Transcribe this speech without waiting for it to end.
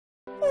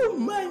Oh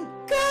my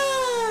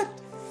god!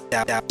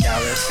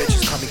 Dallas,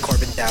 bitches call me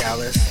Corbin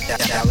Dallas. My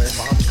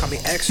homies call me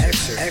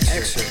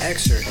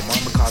Xer. My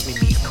mama calls me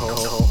Miko.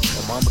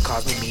 My mama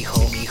calls me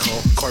Miho.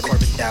 Corbin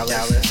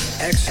Dallas.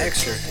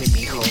 Xer.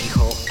 Miho.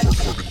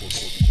 Corbin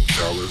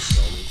Dallas,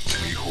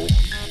 Miho,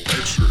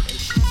 Xer.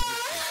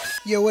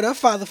 Yo, what up,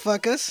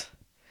 fatherfuckers?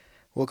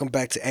 Welcome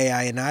back to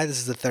AI and I. This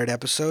is the third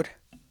episode.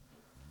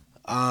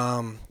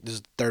 This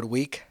is the third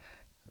week.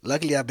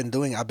 Luckily, I've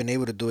been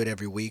able to do it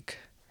every week.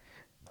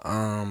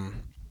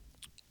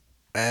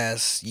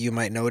 As you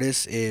might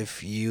notice,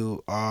 if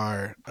you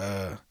are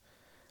a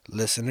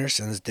listener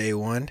since day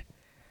one,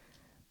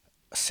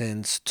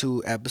 since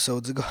 2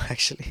 episodes ago,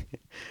 actually,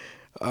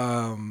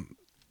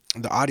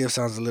 the audio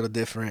sounds a little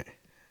different.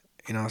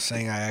 You know what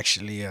I'm saying? I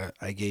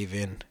gave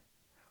in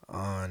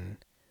on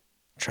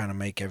trying to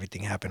make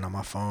everything happen on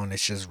my phone.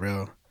 It's just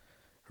real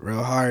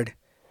hard.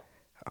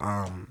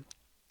 I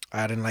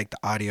didn't like the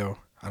audio.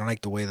 I don't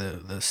like the way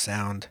the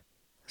sound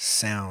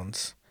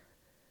sounds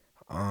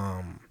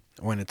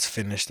when it's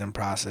finished and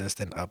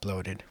processed and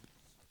uploaded.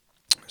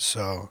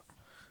 So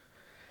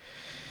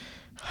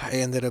I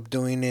ended up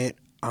doing it.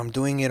 I'm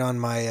doing it on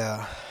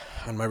my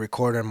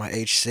recorder, my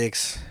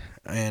H6,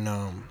 and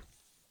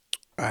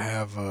I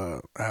have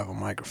a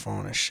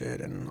microphone and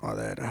shit and all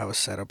that. I have a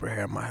setup right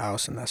here at my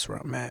house, and that's where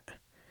I'm at.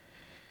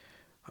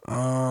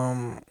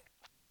 And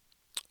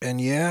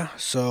yeah,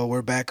 so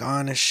we're back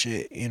on this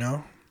shit, you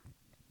know.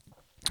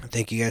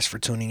 Thank you guys for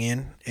tuning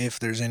in. If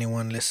there's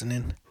anyone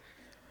listening,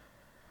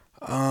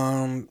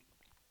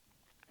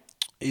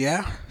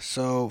 yeah.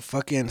 So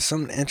fucking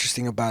something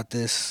interesting about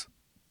this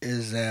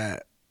is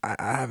that I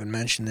haven't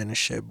mentioned any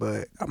shit,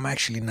 but I'm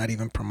actually not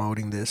even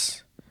promoting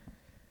this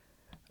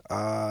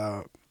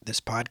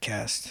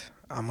podcast.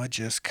 I'ma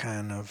just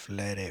kind of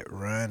let it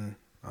run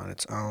on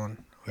its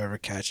own. Whoever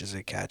catches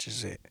it,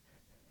 catches it.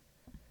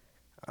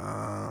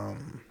 I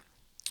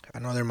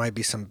know there might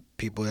be some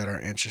people that are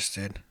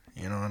interested,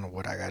 you know, in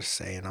what I gotta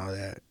say and all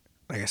that.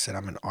 Like I said,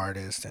 I'm an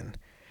artist, and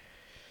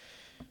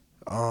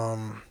I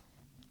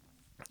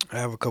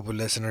have a couple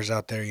listeners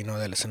out there, you know,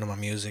 that listen to my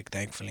music,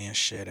 thankfully, and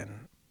shit,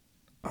 and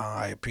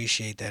I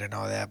appreciate that and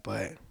all that,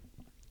 but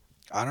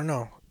I don't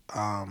know.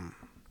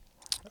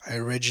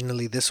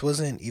 This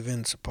wasn't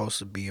even supposed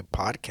to be a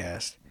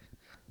podcast,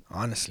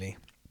 honestly.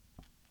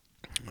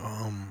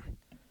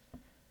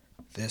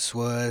 This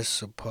was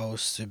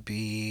supposed to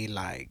be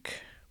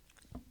like,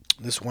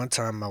 this one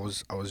time I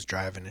was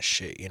driving and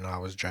shit, you know, I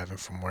was driving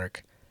from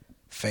work,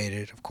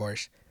 faded, of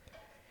course,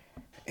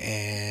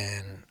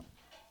 and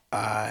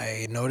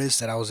I noticed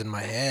that I was in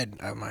my head.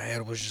 My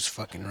head was just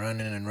fucking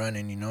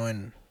running, you know,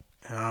 and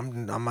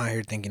I'm out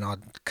here thinking all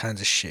kinds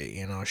of shit,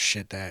 you know,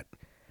 shit that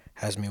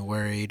has me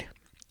worried,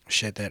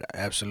 shit that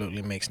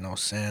absolutely makes no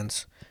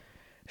sense,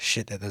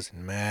 shit that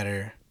doesn't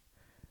matter,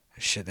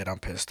 shit that I'm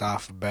pissed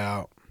off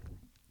about,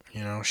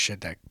 you know,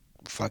 shit that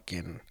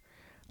fucking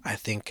I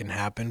think can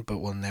happen but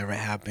will never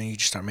happen. You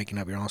just start making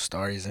up your own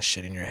stories and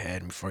shit in your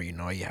head, and before you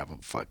know it, you have a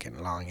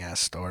fucking long ass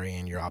story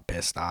and you're all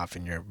pissed off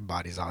and your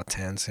body's all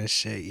tense and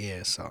shit.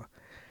 Yeah, so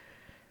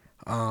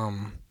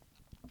and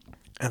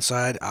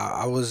so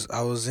I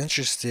was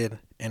interested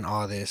in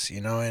all this, you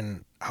know,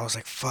 and I was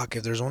like, fuck,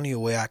 if there's only a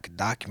way I could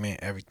document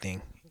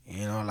everything,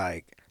 you know,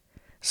 like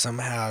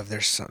somehow if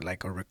there's some,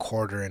 like a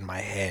recorder in my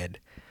head.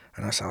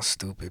 I know it sounds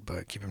stupid,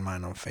 but keep in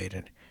mind I'm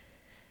faded.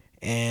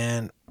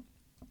 And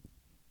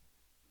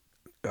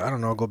I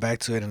don't know, go back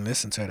to it and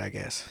listen to it, I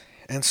guess.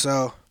 And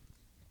so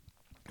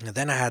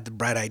then I had the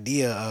bright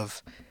idea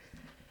of,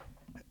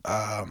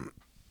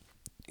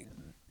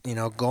 you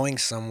know, going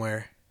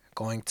somewhere,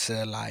 going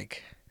to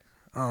like,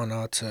 I don't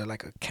know, to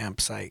like a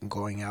campsite and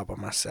going out by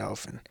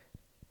myself and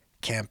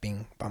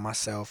camping by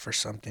myself or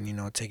something, you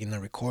know, taking the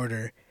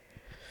recorder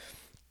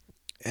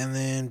and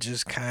then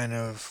just kind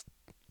of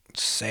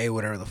say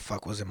whatever the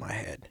fuck was in my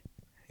head,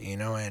 you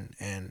know,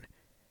 and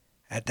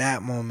at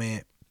that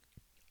moment,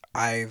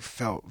 I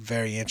felt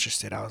very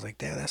interested. I was like,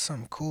 damn, that's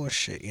some cool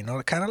shit, you know,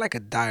 kind of like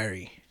a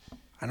diary.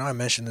 I know I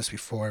mentioned this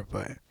before,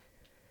 but,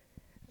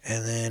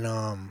 and then,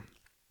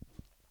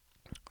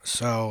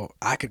 so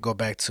I could go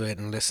back to it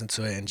and listen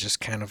to it and just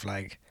kind of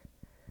like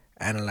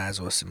analyze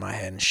what's in my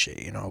head and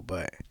shit, you know,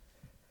 but,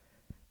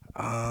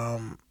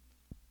 and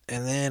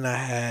then I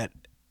had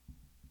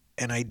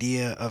an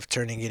idea of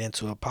turning it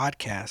into a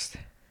podcast.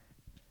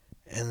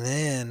 And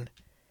then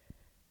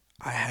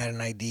I had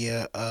an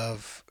idea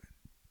of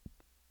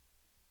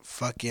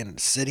fucking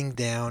sitting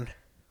down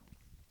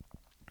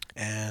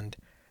and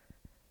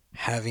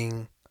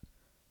having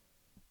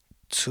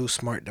 2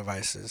 smart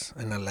devices,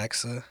 an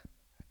Alexa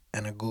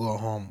and a Google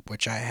Home,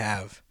 which I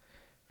have.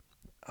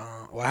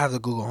 I have the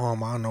Google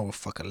Home. I don't know what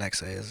fuck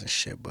Alexa is and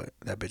shit, but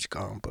that bitch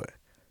gone. But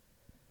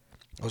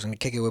I was gonna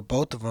kick it with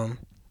both of them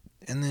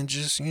and then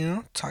just, you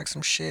know, talk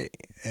some shit.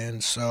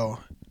 And so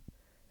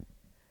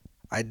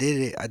I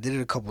did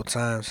it a couple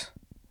times.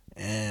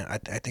 And I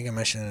think I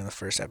mentioned it in the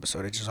first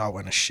episode. It just all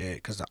went to shit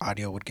because the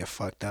audio would get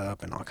fucked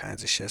up and all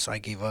kinds of shit. So I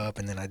gave up,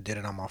 and then I did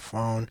it on my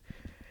phone.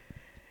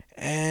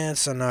 And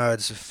so now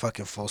it's a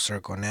fucking full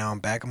circle. Now I'm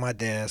back at my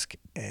desk,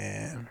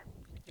 and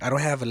I don't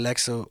have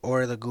Alexa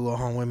or the Google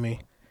Home with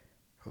me.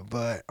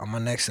 But on my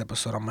next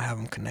episode, I'm gonna have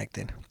them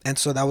connected. And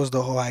so that was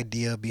the whole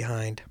idea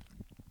behind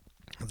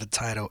the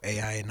title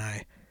AI and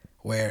I,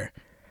 where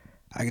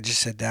I could just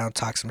sit down,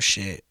 talk some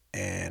shit,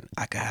 and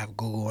I could have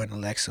Google and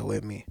Alexa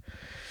with me.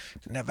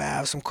 And if I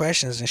have some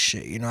questions and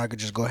shit, I could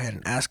just go ahead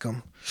and ask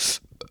them.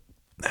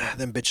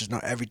 Them bitches know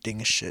everything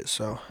and shit.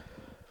 So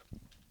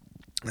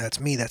that's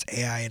me. That's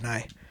AI and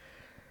I.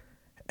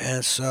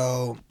 And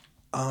so,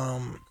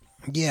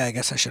 yeah, I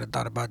guess I should have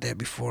thought about that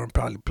before and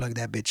probably plug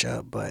that bitch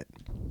up. But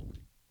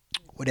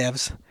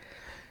whatevs.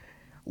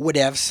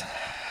 Whatevs.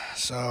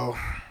 So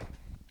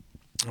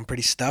I'm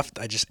pretty stuffed.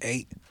 I just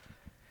ate.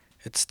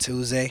 It's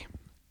Tuesday,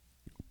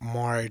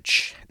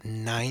 March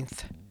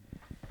 9th.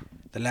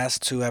 The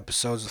last two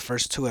episodes, the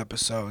first two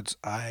episodes,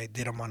 I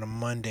did them on a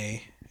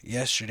Monday.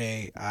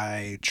 Yesterday,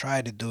 I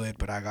tried to do it,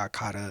 but I got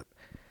caught up.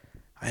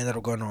 I ended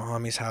up going to a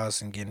homie's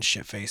house and getting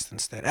shit faced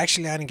instead.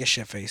 Actually, I didn't get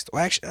shit faced.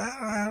 Well, actually,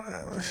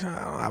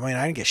 I mean,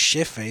 I didn't get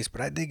shit faced,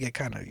 but I did get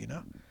kind of,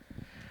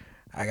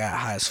 I got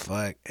high as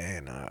fuck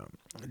and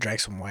drank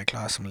some White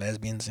Claw, some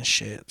lesbians and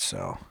shit.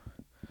 So,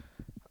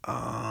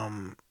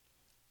 and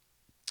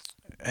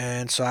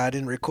so I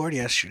didn't record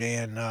yesterday,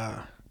 and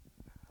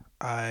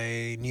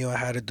I knew I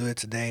had to do it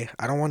today.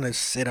 I don't want to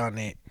sit on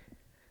it.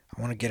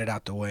 I want to get it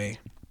out the way.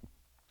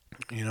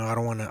 I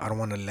don't want to. I don't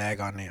want to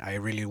lag on it. I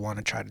really want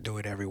to try to do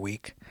it every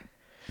week.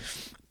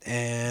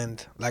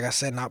 And like I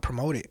said, not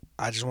promote it.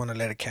 I just want to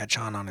let it catch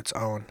on its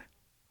own.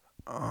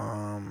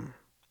 I'm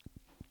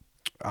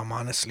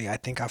honestly, I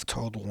think I've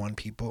told one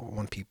people.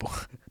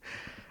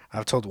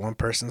 I've told one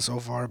person so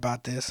far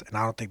about this, and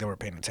I don't think they were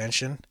paying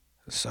attention.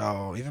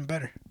 So even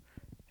better,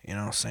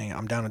 saying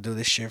I'm down to do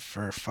this shit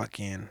for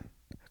fucking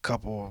a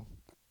couple.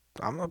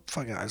 I'm not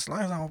fucking as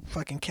long as I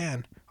fucking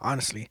can.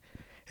 Honestly,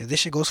 if this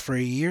shit goes for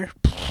a year,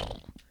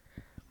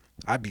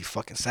 I'd be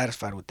fucking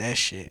satisfied with that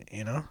shit,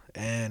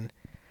 And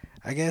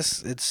I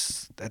guess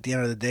it's at the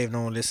end of the day, if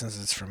no one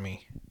listens, it's for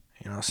me.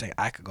 Saying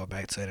I could go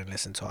back to it and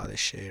listen to all this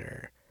shit,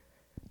 or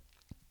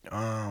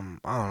I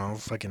don't know,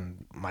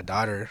 fucking my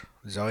daughter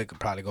Zoe could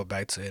probably go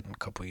back to it in a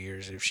couple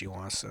years if she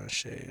wants to, and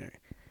shit, or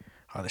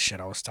all the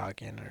shit I was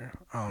talking, or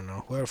I don't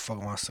know, whoever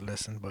fuck wants to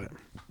listen, but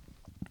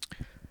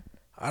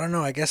I don't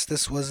know. I guess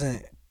this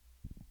wasn't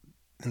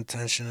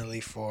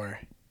intentionally for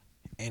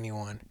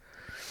anyone,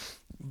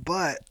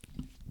 but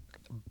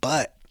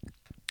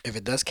if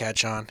it does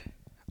catch on,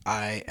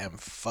 I am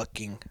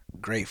fucking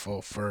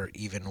grateful for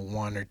even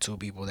one or two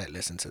people that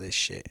listen to this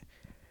shit.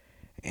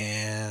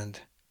 And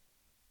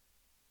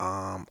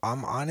I'm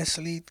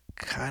honestly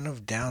kind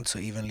of down to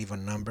even leave a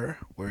number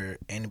where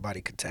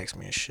anybody could text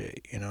me and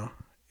shit,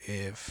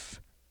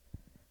 If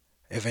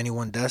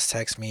anyone does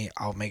text me,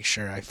 I'll make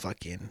sure I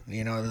fucking,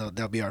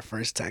 they'll be our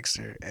first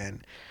texter,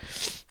 and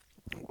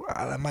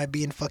I might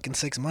be in fucking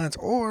 6 months,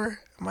 or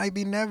it might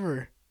be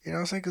never. You know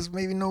what I'm saying? Because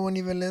maybe no one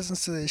even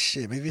listens to this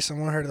shit. Maybe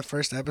someone heard the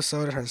first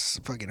episode and has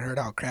fucking heard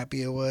how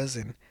crappy it was,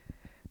 and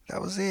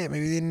that was it.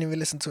 Maybe they didn't even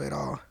listen to it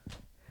all.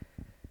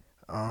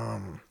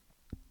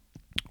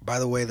 By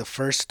the way, the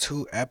first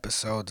two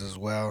episodes as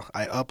well,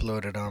 I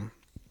uploaded them.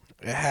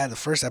 The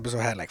first episode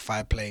had like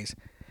 5 plays.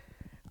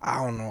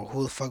 I don't know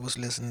who the fuck was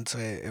listening to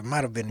it. It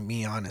might have been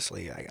me,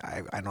 honestly.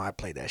 I know I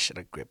played that shit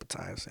a grip of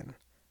times, and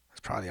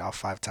it's probably all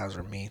 5 times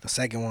for me. The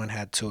second one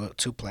had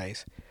two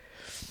plays,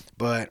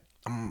 but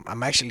I'm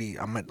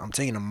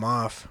taking them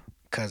off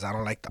because I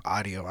don't like the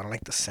audio. I don't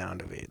like the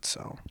sound of it.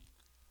 So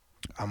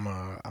I'm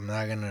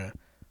not gonna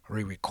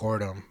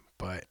re-record them,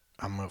 but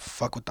I'm gonna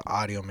fuck with the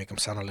audio, make them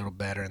sound a little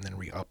better, and then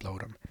re-upload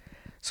them.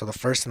 So the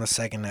first and the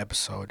second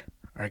episode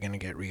are gonna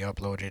get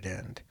re-uploaded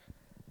and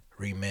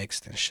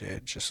remixed and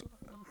shit. Just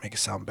make it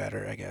sound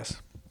better, I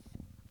guess.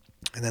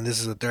 And then this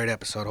is the third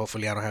episode.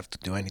 Hopefully, I don't have to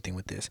do anything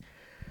with this.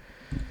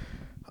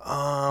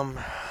 But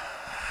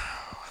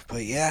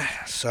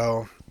yeah.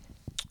 So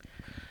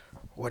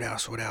what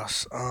else?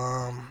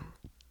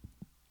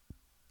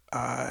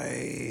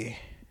 I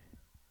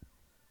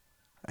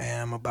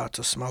am about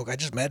to smoke. I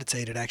just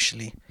meditated,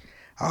 actually.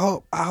 I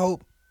hope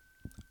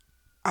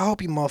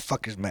you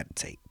motherfuckers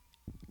meditate.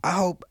 I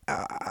hope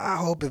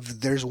if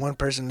there's one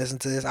person listening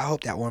to this, I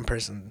hope that one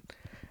person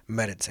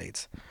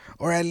meditates,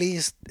 or at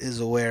least is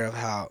aware of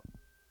how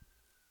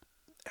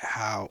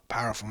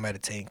powerful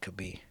meditating could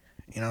be.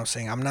 You know what I'm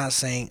saying?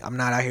 I'm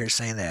not out here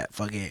saying that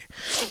fuck it.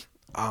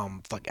 I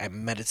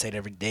meditate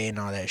every day and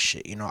all that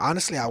shit.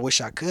 Honestly, I wish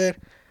I could.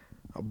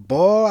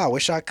 Boy, I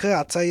wish I could.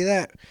 I'll tell you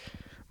that.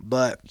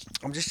 But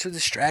I'm just too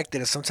distracted,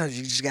 and sometimes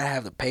you just gotta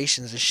have the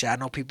patience and shit. I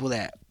know people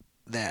that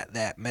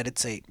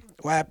meditate.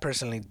 Well, I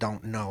personally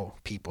don't know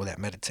people that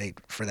meditate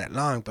for that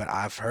long, but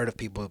I've heard of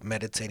people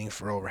meditating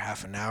for over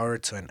half an hour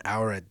to an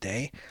hour a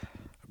day.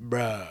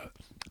 Bruh.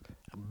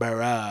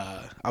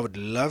 I would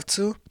love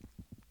to.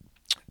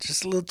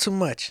 Just a little too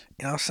much.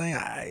 You know what I'm saying?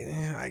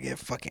 I get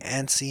fucking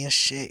antsy and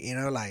shit,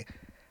 like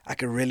I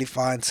could really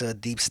fall into a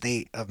deep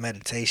state of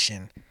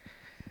meditation.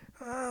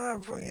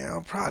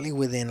 Probably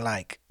within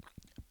like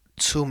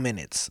 2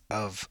 minutes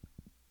of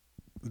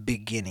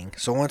beginning.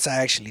 So once I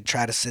actually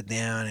try to sit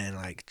down and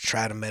like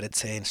try to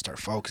meditate and start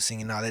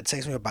focusing and all, that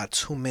takes me about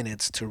 2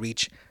 minutes to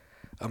reach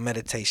a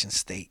meditation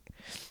state.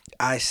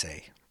 I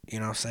say, you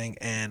know what I'm saying?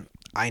 And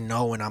I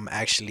know when I'm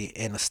actually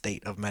in a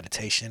state of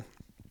meditation.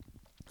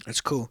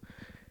 It's cool.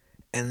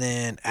 And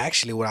then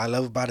actually what I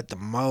love about it the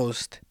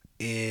most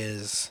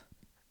is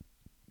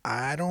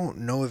I don't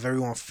know if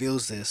everyone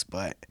feels this,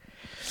 but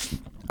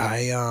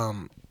I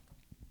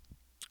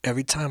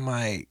every time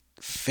I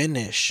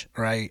finish,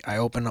 right, I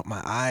open up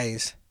my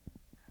eyes,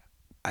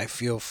 I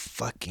feel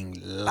fucking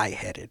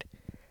lightheaded.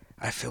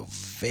 I feel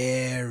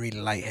very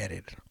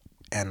lightheaded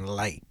and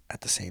light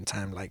at the same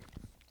time. Like,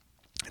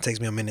 it takes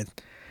me a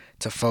minute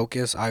to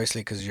focus,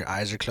 obviously, because your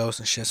eyes are closed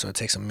and shit, so it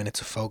takes a minute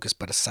to focus.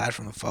 But aside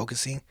from the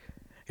focusing,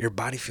 your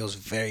body feels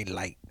very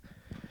light.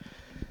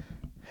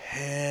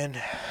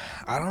 And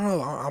I don't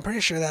know, I'm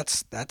pretty sure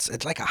that's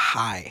it's like a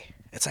high.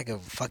 It's like a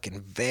fucking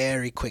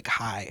very quick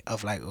high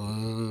of like,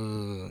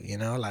 ooh, you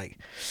know, like,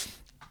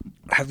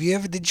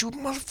 did you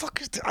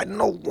motherfuckers, I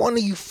know one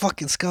of you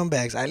fucking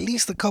scumbags, at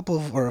least a couple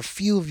of, or a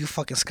few of you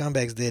fucking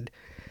scumbags did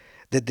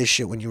this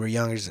shit when you were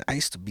younger. I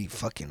used to be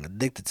fucking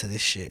addicted to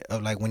this shit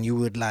of like when you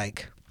would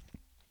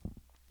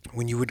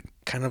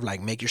kind of like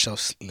make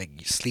yourself, like,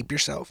 sleep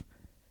yourself.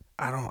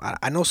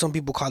 I know some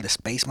people call it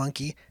space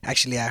monkey.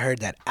 Actually, I heard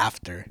that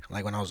after,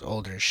 like, when I was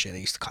older and shit, they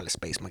used to call it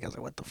space monkey. I was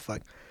like, what the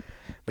fuck?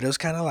 But it was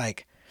kind of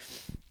like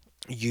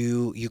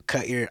you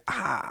cut your,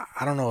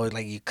 I don't know,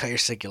 like, you cut your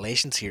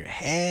circulation to your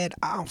head.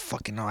 I don't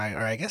fucking know.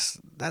 Or I guess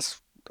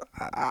that's,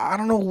 I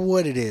don't know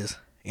what it is.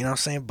 You know what I'm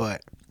saying?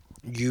 But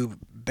you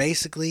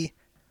basically,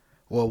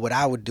 well, what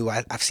I would do,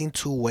 I've seen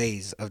two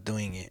ways of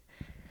doing it.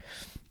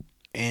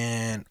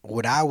 And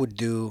what I would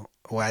do,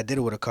 well, I did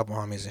it with a couple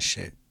homies and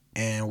shit.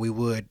 And we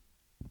would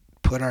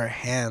put our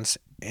hands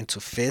into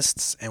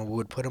fists and we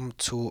would put them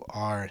to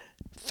our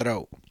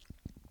throat.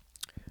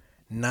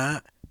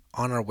 Not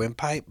on our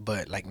windpipe,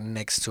 but like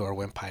next to our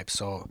windpipe.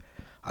 So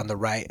on the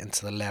right and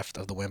to the left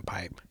of the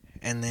windpipe.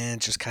 And then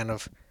just kind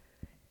of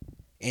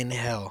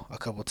inhale a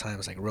couple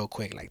times, like real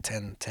quick, like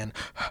 10.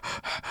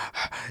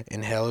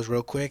 Inhales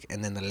real quick.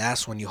 And then the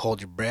last one, you hold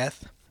your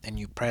breath and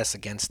you press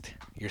against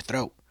your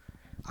throat,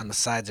 on the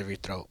sides of your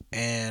throat.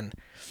 And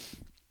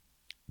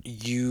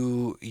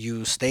you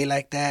stay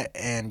like that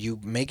and you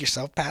make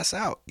yourself pass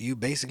out. You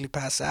basically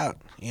pass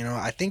out. You know,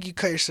 I think you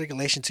cut your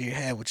circulation to your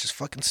head, which is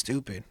fucking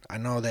stupid. I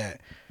know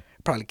that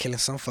probably killing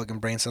some fucking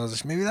brain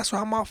cells. Maybe that's why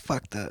I'm all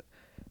fucked up.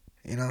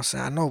 You know what I'm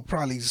saying? I know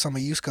probably some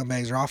of you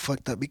scumbags are all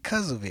fucked up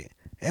because of it.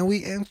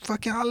 And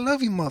fucking, I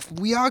love you, muff.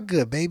 We all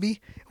good, baby.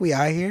 We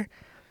out here.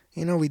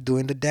 You know, we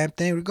doing the damn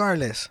thing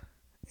regardless.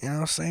 You know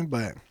what I'm saying?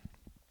 But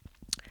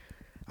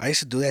I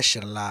used to do that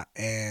shit a lot.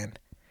 And,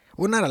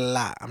 well, not a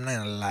lot. I'm not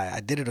gonna lie. I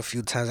did it a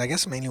few times. I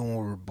guess mainly when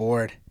we were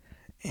bored.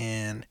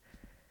 And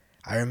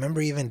I remember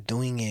even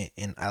doing it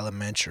in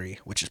elementary,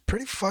 which is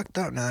pretty fucked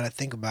up now that I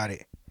think about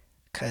it.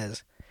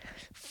 Because,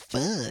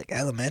 fuck,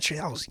 elementary,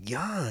 I was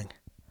young.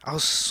 I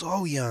was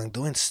so young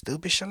doing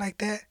stupid shit like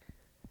that.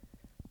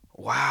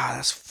 Wow,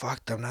 that's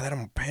fucked up. Now that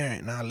I'm a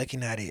parent, now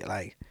looking at it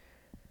like,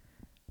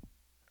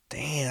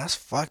 damn, that's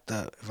fucked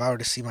up. If I were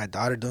to see my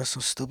daughter doing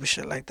some stupid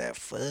shit like that,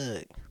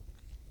 fuck.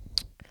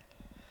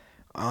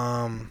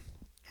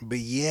 But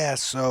yeah,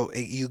 so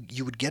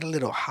you would get a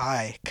little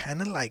high,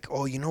 kind of like,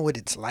 oh, you know what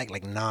it's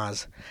like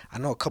Nas. I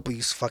know a couple of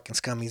you fucking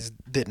scummies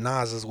did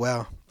Nas as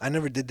well. I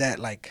never did that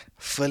like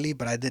fully,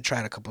 but I did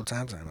try it a couple of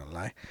times. I'm not gonna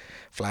lie,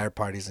 flyer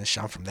parties and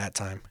shit from that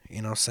time.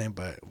 You know what I'm saying?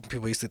 But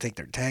people used to take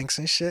their tanks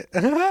and shit.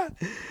 Fucking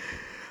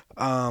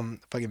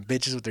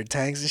bitches with their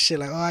tanks and shit.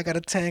 Like, oh, I got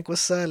a tank.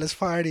 What's up? Let's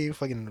party.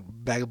 Fucking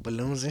bag of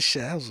balloons and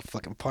shit. That was a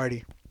fucking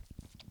party.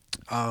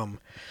 So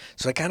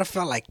I kind of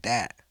felt like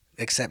that.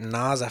 Except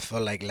Nas, I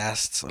feel like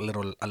lasts a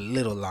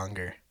little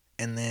longer.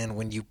 And then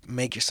when you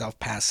make yourself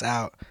pass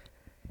out,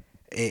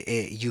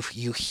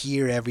 you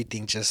hear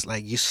everything just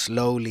like you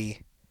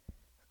slowly.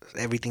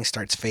 Everything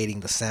starts fading.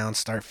 The sounds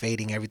start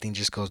fading. Everything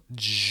just goes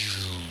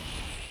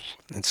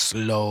and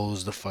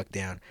slows the fuck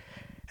down.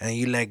 And then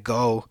you let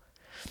go.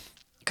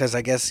 Cause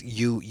I guess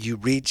you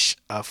reach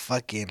a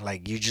fucking,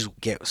 like, you just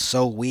get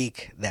so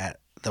weak that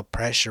the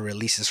pressure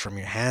releases from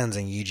your hands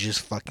and you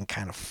just fucking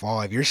kind of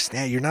fall. If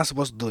you're not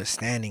supposed to do it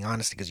standing,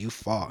 honestly, because you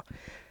fall.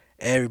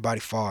 Everybody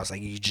falls.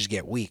 Like, you just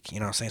get weak. You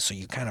know what I'm saying? So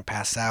you kind of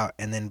pass out,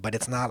 and then, but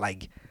it's not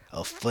like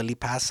a fully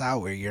pass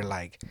out where you're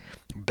like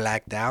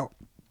blacked out.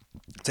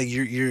 So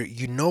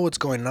you know what's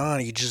going on.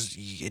 It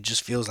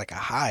just feels like a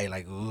high,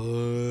 like,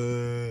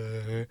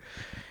 and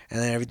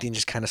then everything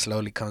just kind of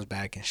slowly comes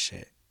back and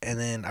shit. And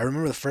then I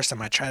remember the first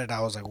time I tried it,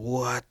 I was like,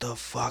 what the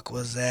fuck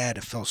was that?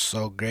 It felt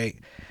so great.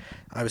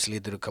 Obviously, I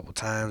did it a couple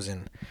times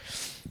and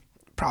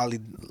probably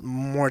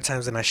more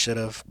times than I should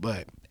have.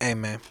 But, hey,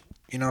 man,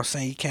 you know what I'm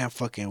saying? You can't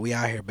fucking, we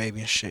out here, baby,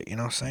 and shit. You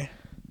know what I'm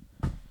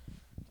saying?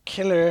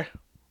 Killer.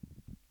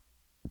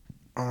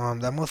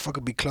 That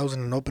motherfucker be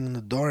closing and opening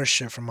the door and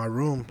shit from my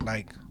room.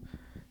 Like,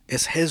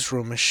 it's his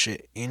room and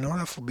shit. You know,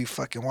 that fool be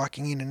fucking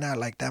walking in and out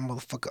like that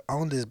motherfucker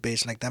owned this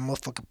bitch. Like that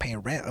motherfucker paying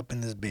rent up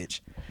in this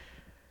bitch.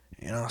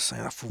 You know what I'm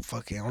saying? That fool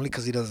fucking, only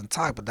because he doesn't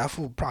talk, but that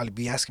fool would probably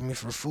be asking me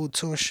for food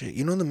too and shit.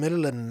 You know, in the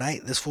middle of the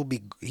night, this fool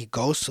he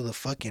goes to the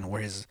fucking,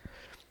 where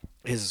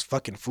his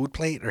fucking food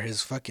plate or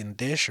his fucking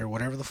dish or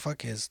whatever the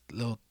fuck, his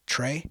little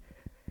tray,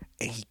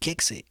 and he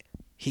kicks it.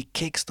 He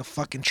kicks the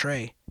fucking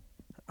tray.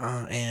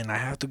 And I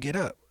have to get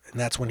up. And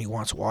that's when he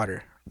wants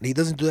water. He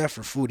doesn't do that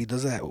for food. He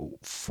does that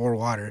for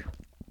water.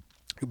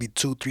 It'll be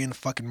 2, 3 in the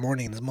fucking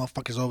morning, and this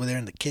motherfucker's over there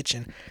in the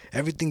kitchen.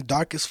 Everything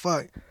dark as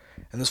fuck.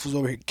 And this fool's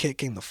over here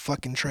kicking the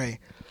fucking tray.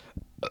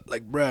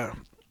 Like, bruh,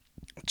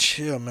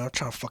 chill, man. I'm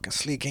trying to fucking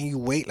sleep. Can you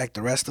wait like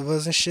the rest of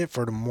us and shit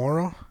for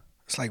tomorrow?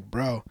 It's like,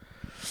 bro,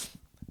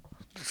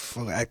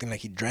 full acting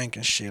like he drank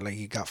and shit. Like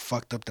he got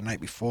fucked up the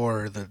night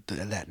before or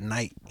that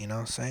night. You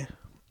know what I'm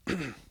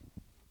saying?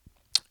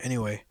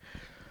 Anyway.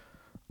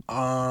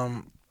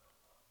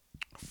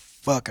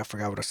 Fuck, I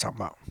forgot what I was talking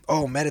about.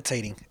 Oh,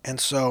 meditating. And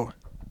so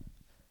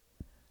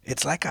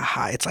it's like a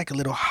high. It's like a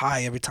little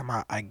high every time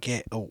I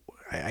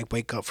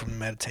wake up from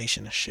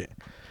meditation and shit.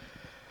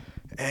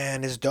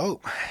 And it's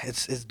dope.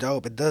 It's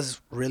dope. It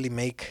does really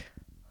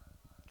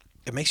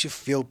it makes you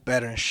feel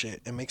better and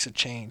shit. It makes a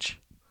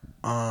change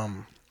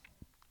through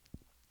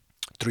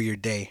your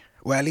day.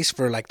 Well, at least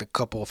for like the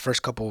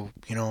first couple,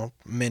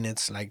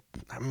 minutes, like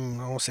I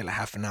won't say like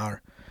half an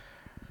hour.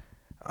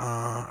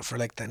 For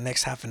like the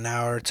next half an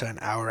hour to an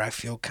hour, I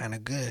feel kind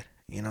of good.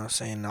 You know what I'm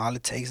saying? All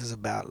it takes is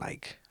about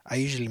like, I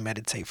usually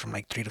meditate from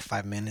like 3 to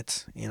 5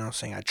 minutes. You know what I'm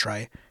saying? I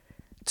try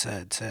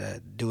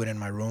to do it in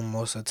my room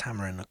most of the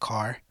time or in the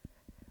car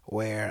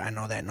where I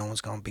know that no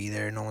one's going to be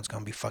there. No one's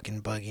going to be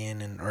fucking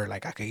bugging or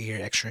like I could hear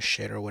extra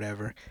shit or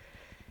whatever.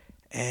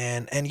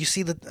 And you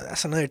see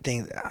that's another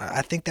thing.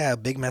 I think that a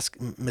big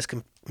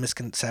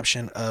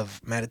misconception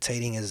of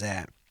meditating is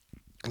that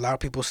a lot of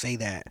people say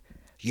that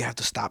you have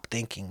to stop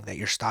thinking, that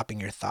you're stopping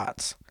your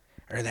thoughts,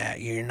 or that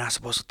you're not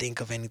supposed to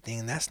think of anything.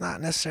 And that's not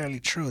necessarily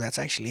true. That's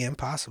actually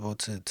impossible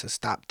to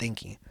stop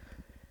thinking.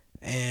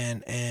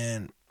 And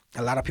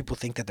a lot of people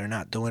think that they're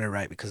not doing it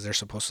right because they're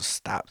supposed to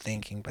stop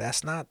thinking, but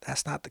that's not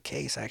the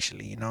case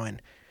actually,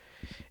 and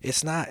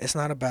it's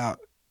not about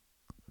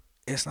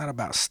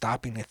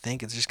stopping to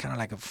think. It's just kind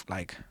of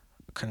like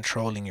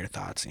controlling your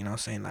thoughts, you know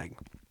what I'm saying? Like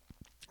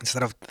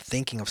instead of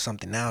thinking of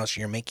something else,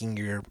 you're making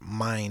your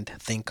mind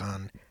think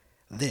on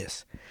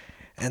this.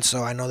 And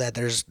so I know that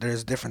there's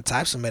different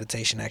types of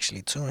meditation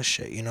actually too and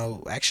shit.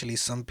 Actually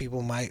some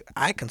people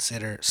I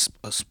consider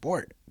a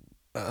sport,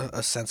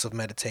 a sense of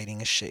meditating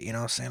and shit. You know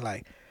what I'm saying?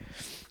 Like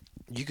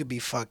you could be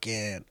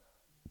fucking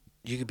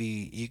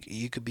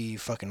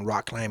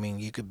rock climbing.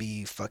 You could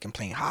be fucking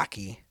playing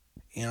hockey.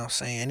 You know what I'm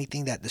saying?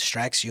 Anything that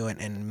distracts you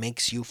and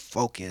makes you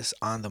focus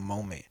on the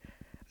moment.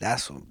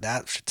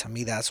 To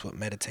me that's what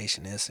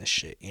meditation is and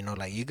shit.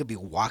 Like you could be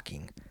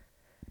walking.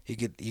 You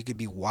could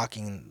be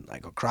walking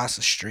like across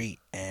the street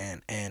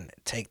and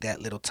take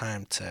that little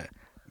time to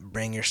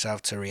bring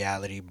yourself to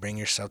reality, bring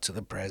yourself to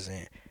the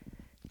present,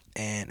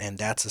 and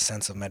that's a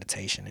sense of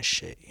meditation and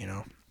shit,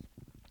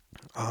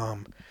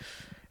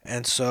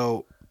 and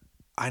so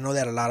I know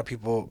that a lot of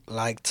people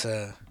like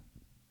to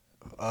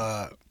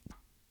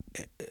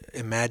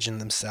imagine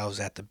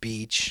themselves at the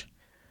beach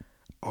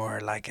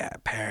or like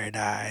at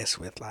paradise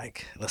with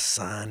like the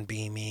sun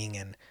beaming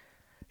and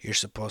you're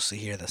supposed to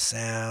hear the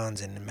sounds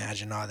and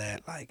imagine all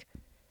that. Like,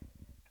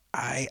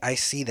 I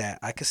see that.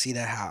 I can see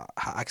that how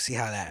I can see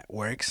how that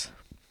works.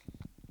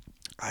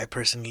 I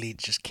personally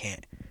just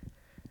can't.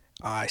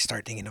 I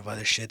start thinking of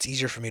other shit. It's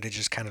easier for me to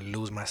just kind of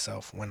lose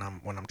myself when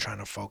I'm trying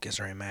to focus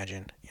or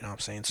imagine. You know what I'm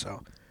saying?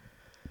 So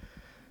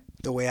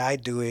the way I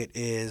do it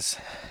is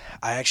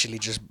I actually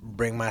just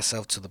bring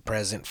myself to the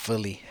present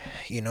fully.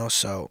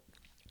 So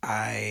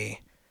I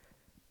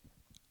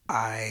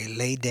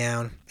lay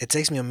down. It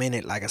takes me a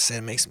minute, like I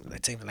said,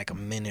 it takes me like a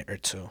minute or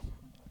two.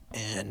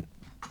 And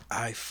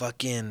I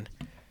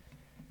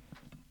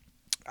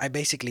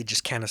basically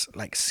just kind of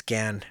like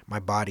scan my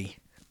body.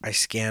 I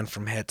scan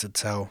from head to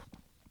toe.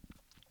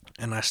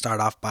 And I start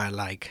off by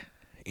like,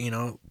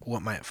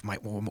 what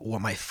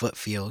my foot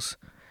feels.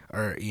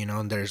 Or,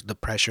 there's the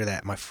pressure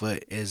that my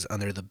foot is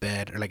under the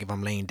bed. Or like if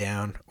I'm laying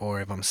down or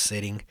if I'm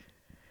sitting.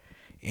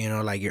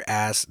 Like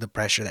the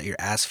pressure that your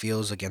ass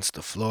feels against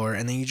the floor.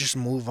 And then you just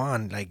move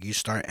on. Like you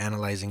start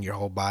analyzing your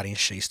whole body and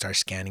shit. You start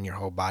scanning your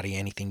whole body.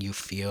 Anything you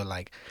feel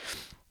like,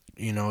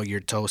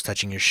 your toes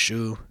touching your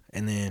shoe.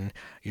 And then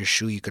your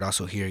shoe, you could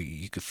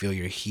feel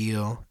your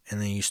heel.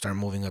 And then you start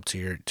moving up to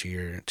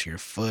your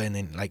foot. And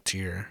then like to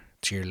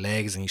your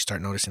legs. And you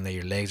start noticing that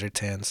your legs are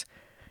tense.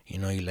 You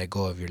let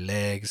go of your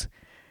legs.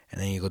 And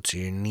then you go to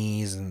your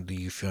knees, and do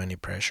you feel any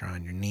pressure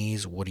on your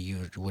knees? What do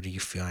you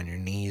feel on your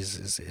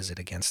knees? Is it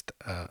against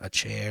a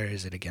chair?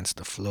 Is it against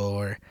the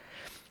floor?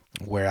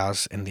 Where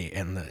else in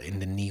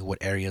the knee? What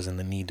areas in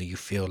the knee do you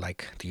feel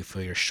like? Do you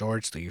feel your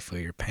shorts? Do you feel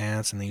your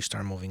pants? And then you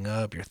start moving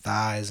up your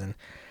thighs and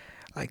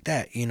like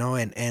that,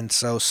 And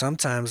so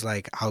sometimes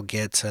like I'll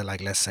get to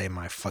like, let's say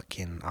my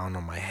fucking, I don't know,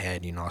 my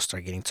head. I'll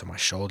start getting to my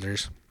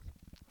shoulders,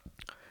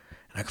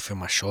 and I can feel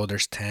my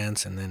shoulders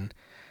tense, and then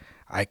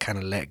I kind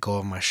of let go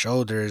of my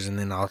shoulders, and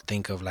then I'll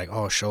think of like,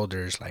 oh,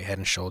 shoulders, like Head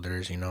and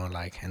Shoulders, you know,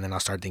 like, and then I'll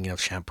start thinking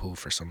of shampoo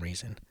for some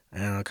reason. I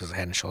don't know, because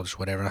Head and Shoulders,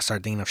 whatever. And I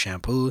start thinking of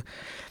shampoo,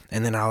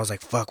 and then I was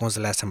like, fuck, when's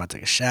the last time I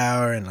took a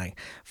shower? And like,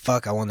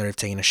 fuck, I wonder if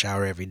taking a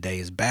shower every day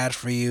is bad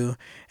for you.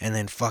 And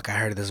then fuck, I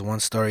heard this one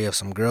story of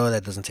some girl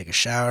that doesn't take a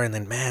shower, and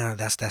then man,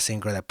 that's that same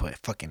girl that put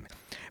fucking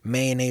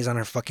mayonnaise on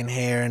her fucking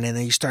hair, and then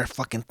you start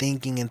fucking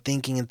thinking and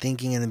thinking and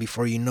thinking, and then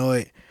before you know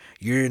it,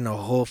 you're in a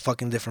whole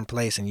fucking different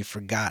place and you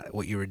forgot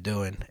what you were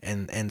doing.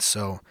 And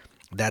so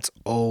that's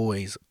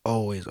always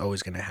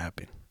gonna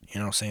happen. You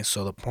know what I'm saying?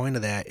 So the point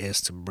of that is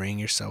to bring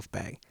yourself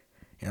back.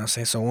 You know what I'm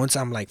saying? So once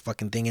I'm like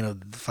fucking thinking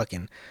of the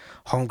fucking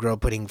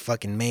homegirl putting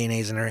fucking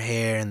mayonnaise in her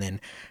hair, and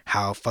then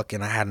how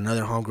fucking I had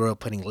another homegirl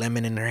putting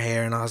lemon in her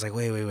hair, and I was like,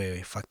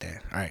 wait, fuck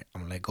that. All right,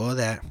 I'm gonna let go of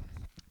that,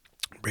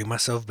 bring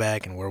myself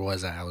back, and where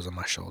was I? I was on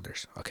my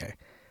shoulders. Okay,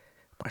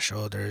 my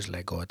shoulders,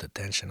 let go of the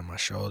tension of my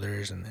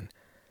shoulders, and then,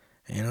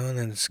 you know, and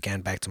then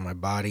scan back to my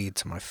body,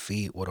 to my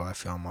feet. What do I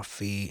feel on my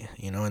feet?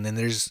 You know, and then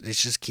it's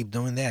just keep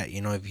doing that.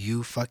 You know, if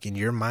you fucking,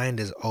 your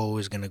mind is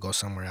always gonna go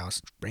somewhere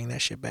else, bring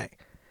that shit back,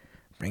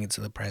 bring it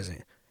to the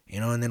present. You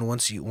know, and then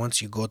once you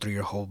go through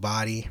your whole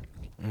body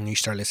and you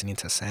start listening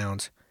to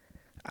sounds,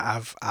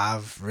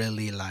 I've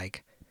really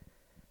like,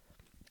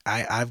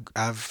 I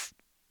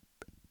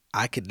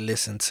could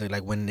listen to,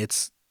 like,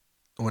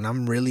 when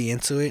I'm really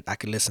into it, I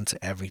could listen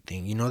to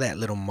everything. You know that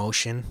little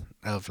motion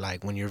of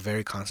like when you're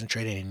very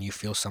concentrated and you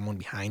feel someone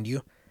behind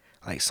you,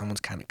 like someone's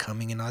kind of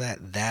coming and all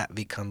that. That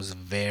becomes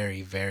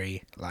very,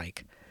 very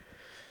like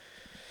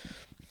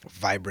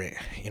vibrant.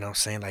 You know what I'm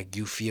saying? Like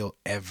you feel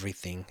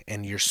everything,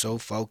 and you're so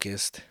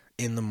focused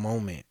in the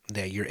moment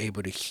that you're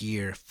able to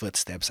hear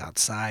footsteps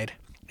outside.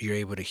 You're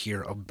able to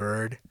hear a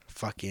bird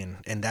fucking,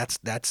 and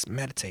that's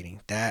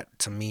meditating. That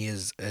to me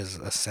is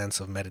a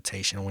sense of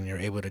meditation, when you're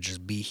able to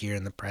just be here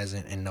in the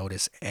present and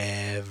notice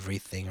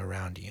everything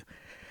around you.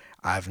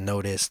 I've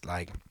noticed,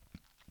 like,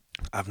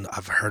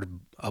 I've heard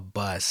a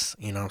bus,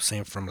 you know what I'm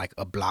saying, from like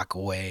a block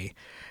away.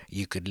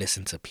 You could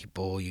listen to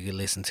people, you could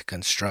listen to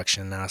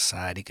construction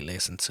outside, you could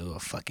listen to a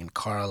fucking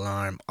car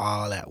alarm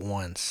all at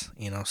once,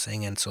 you know what I'm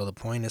saying? And so the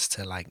point is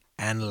to like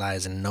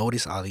analyze and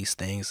notice all these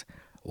things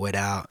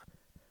without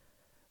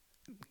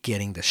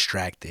getting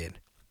distracted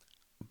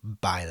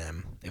by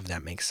them, if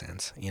that makes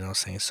sense. You know what I'm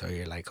saying? So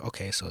you're like,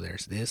 okay, so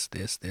there's this,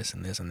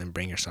 and this, and then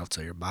bring yourself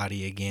to your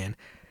body again.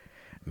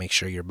 Make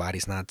sure your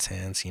body's not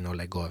tense. You know,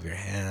 let go of your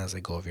hands,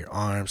 let go of your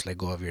arms, let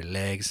go of your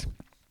legs,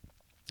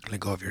 let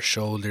go of your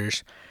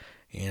shoulders,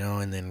 you know,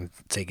 and then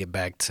take it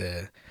back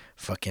to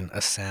fucking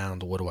a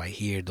sound. What do I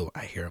hear? Do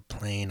I hear a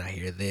plane? I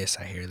hear this,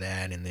 I hear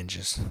that, and then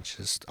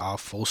just all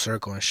full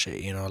circle and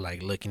shit, you know,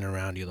 like looking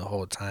around you the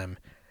whole time.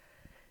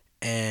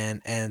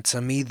 And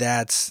to me,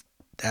 that's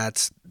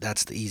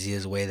the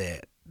easiest way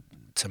that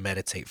to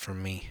meditate for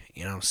me.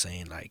 You know what I'm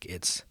saying? Like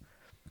it's,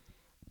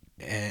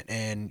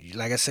 and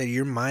like I said,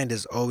 your mind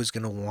is always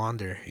gonna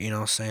wander. You know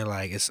what I'm saying?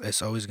 Like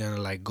it's always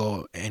gonna like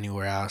go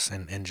anywhere else,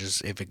 and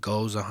just, if it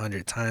goes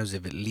 100 times,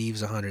 if it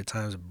leaves 100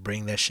 times,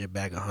 bring that shit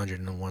back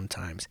 101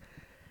 times.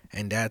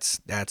 And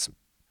that's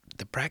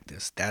the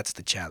practice. That's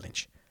the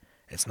challenge.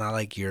 It's not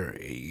like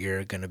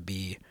you're gonna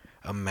be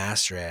a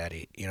master at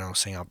it. You know what I'm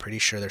saying? I'm pretty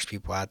sure there's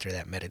people out there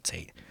that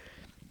meditate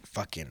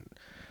fucking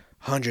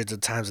hundreds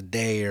of times a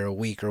day or a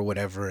week or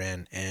whatever,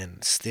 and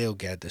still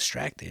get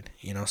distracted.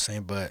 You know what I'm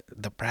saying? But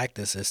the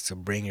practice is to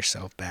bring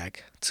yourself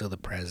back to the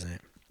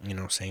present, you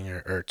know what I'm saying,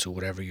 or to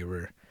whatever you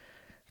were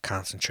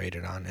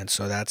concentrated on. And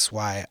so that's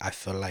why I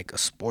feel like a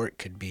sport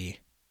could be,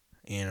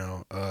 you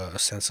know, a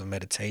sense of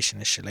meditation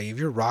and shit. Like if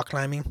you're rock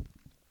climbing,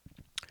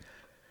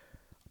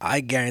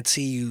 I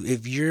guarantee you,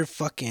 if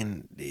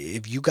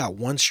you got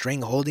one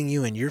string holding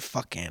you and you're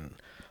fucking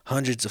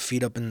hundreds of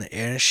feet up in the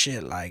air and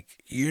shit, like,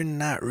 you're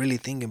not really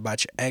thinking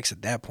about your ex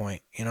at that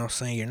point. You know what I'm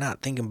saying? You're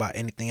not thinking about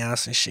anything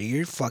else and shit.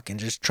 You're fucking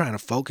just trying to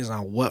focus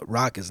on what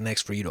rock is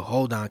next for you to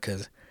hold on,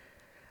 because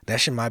that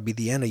shit might be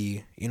the end of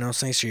you. You know what I'm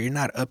saying? So you're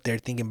not up there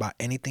thinking about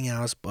anything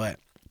else but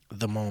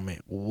the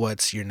moment.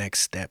 What's your next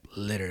step,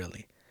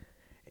 literally?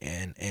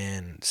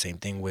 And same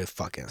thing with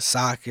fucking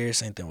soccer,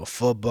 same thing with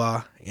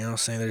football. You know what I'm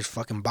saying? There's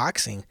fucking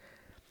boxing.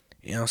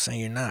 You know what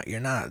I'm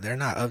saying? They're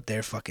not up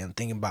there fucking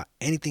thinking about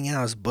anything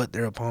else but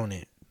their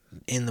opponent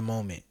in the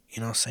moment.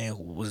 You know what I'm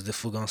saying? Was the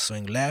fool gonna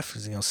swing left?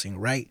 Is he gonna swing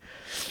right?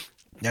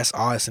 That's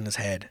all that's in his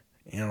head.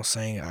 You know what I'm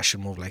saying? I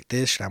should move like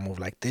this. Should I move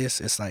like this?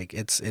 It's like,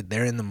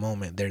 they're in the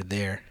moment. They're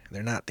there.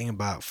 They're not thinking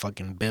about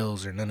fucking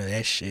bills or none of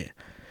that shit.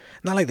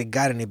 Not like they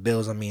got any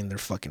bills. I mean, they're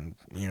fucking,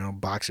 you know,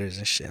 boxers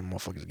and shit.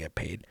 Motherfuckers get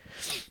paid.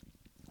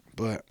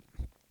 But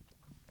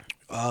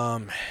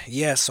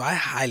yeah, so I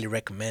highly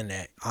recommend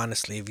that.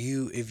 Honestly,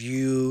 if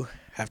you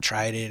have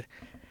tried it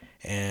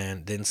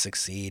and didn't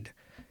succeed,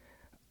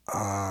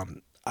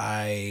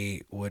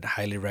 I would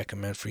highly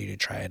recommend for you to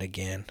try it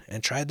again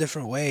and try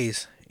different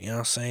ways. You know what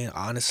I'm saying?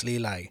 Honestly,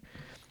 like,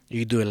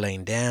 you do it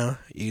laying down,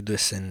 you do it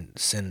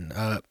sitting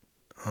up,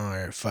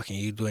 or fucking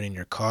you do it in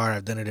your car.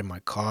 I've done it in my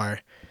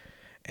car.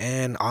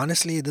 And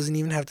honestly, it doesn't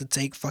even have to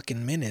take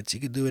fucking minutes. You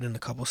could do it in a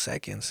couple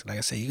seconds. Like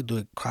I said, you could do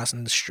it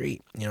crossing the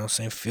street. You know what I'm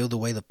saying? Feel the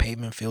way the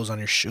pavement feels on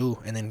your shoe.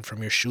 And then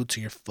from your shoe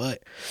to your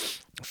foot.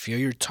 Feel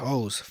your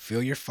toes.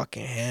 Feel your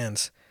fucking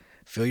hands.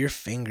 Feel your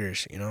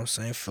fingers. You know what I'm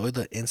saying? Feel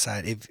the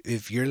inside.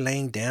 If you're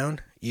laying down,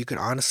 you could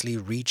honestly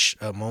reach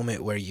a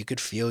moment where you could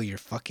feel your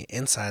fucking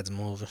insides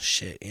move and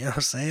shit. You know what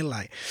I'm saying?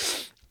 Like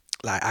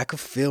I could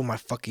feel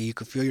you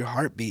could feel your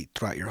heartbeat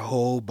throughout your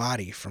whole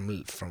body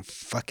from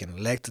fucking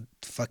leg to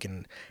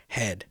fucking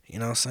head. You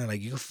know what I'm saying?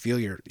 Like you could feel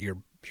your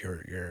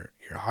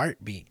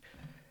heartbeat.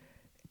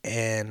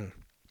 And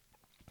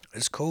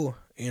it's cool.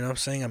 You know what I'm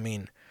saying? I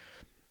mean,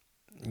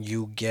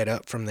 you get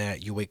up from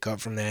that, you wake up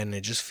from that,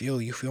 and you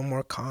feel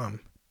more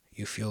calm.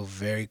 You feel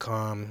very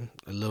calm,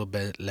 a little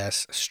bit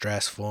less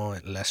stressful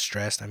and less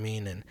stressed, I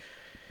mean, and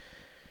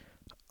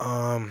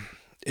um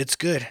it's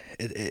good.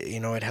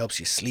 It helps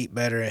you sleep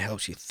better, it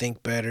helps you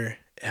think better,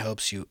 it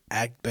helps you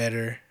act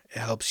better, it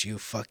helps you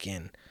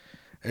fucking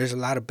there's a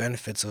lot of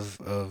benefits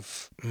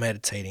of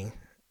meditating,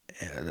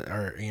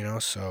 or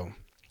so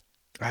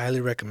I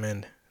highly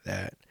recommend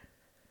that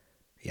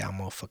y'all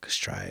motherfuckers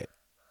try it.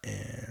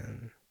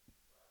 And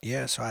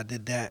yeah, so I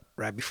did that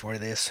right before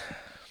this.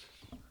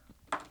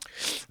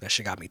 That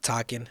shit got me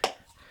talking.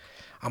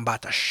 I'm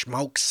about to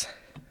smokes.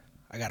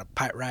 I got a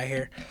pipe right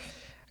here.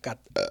 Got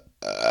the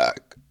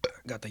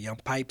young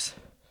pipes.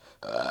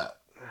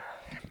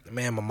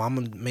 Man, my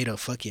mama made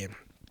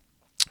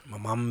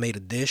a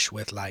dish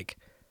with like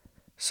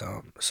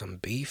some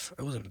beef.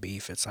 It wasn't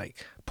beef. It's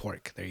like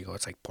pork. There you go.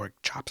 It's like pork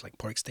chops, like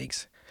pork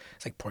steaks.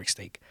 It's like pork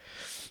steak,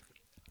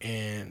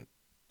 and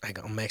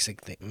like a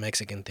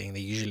Mexican thing.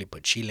 They usually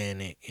put chile in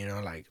it.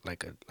 Like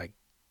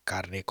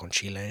carne con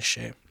chile and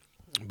shit.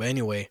 But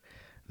anyway,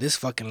 this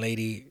fucking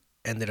lady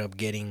ended up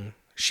getting.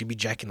 She be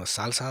jacking the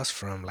salsas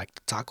from like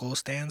the taco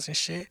stands and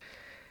shit.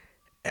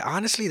 And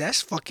honestly,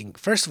 that's fucking.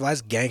 First of all,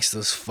 that's gangsta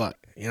as fuck.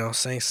 You know what I'm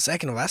saying?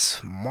 Second of all, that's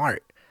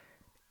smart.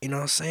 You know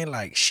what I'm saying?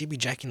 Like, she be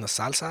jacking the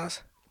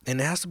salsas.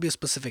 And it has to be a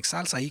specific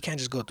salsa. You can't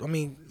just go. I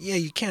mean, yeah,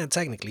 you can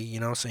technically. You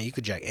know what I'm saying? You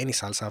could jack any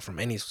salsa from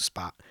any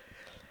spot.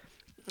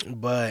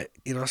 But,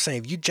 you know what I'm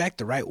saying? If you jack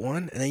the right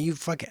one and then you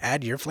fucking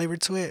add your flavor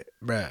to it,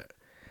 bruh.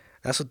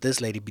 That's what this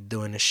lady be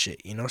doing and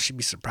shit. You know, she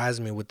be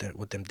surprising me with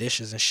them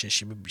dishes and shit.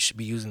 She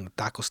be using the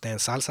taco stand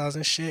salsas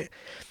and shit.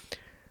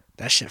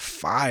 That shit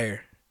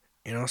fire.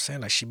 You know what I'm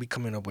saying? Like, she be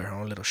coming up with her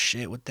own little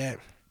shit with that.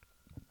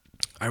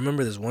 I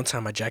remember this one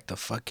time I jacked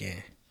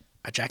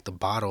the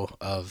bottle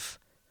of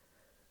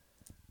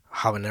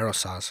habanero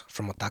sauce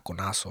from a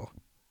taconazo.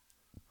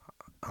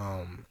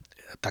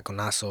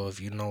 Taconazo, if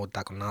you know what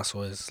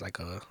taconazo is, like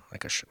a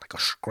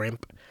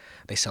shrimp.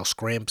 They sell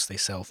shrimps. They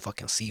sell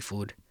fucking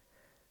seafood.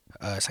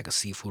 It's like a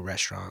seafood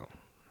restaurant.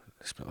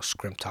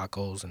 Shrimp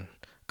tacos and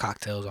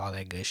cocktails, all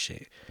that good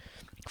shit.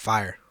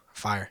 Fire.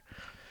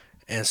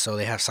 And so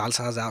they have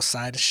salsas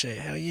outside and shit.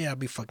 Hell yeah, I'll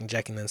be fucking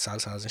jacking in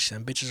salsas and shit.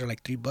 And bitches are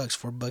like $3,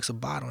 $4 a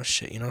bottle and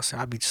shit. You know what I'm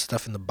saying? I'll be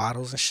stuffing the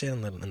bottles and shit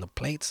in the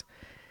plates,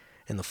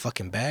 in the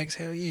fucking bags.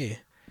 Hell yeah.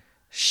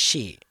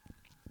 Shit.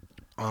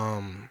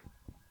 But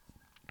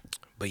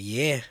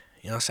yeah,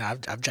 you know what I'm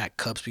saying? I've jacked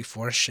cups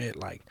before and shit,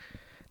 like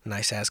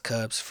nice ass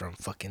cups from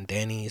fucking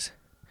Denny's.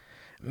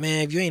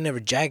 Man, if you ain't never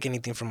jacked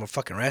anything from a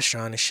fucking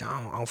restaurant and shit,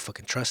 I don't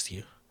fucking trust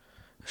you.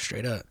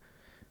 Straight up.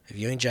 If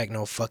you ain't jacked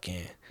no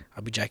fucking,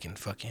 I'll be jacking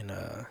fucking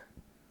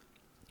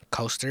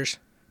coasters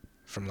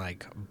from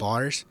like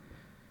bars.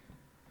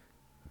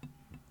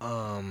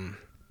 And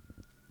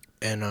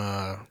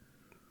I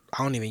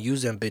don't even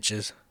use them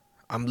bitches.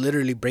 I'm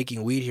literally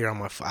breaking weed here on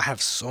my I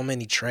have so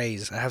many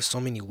trays. I have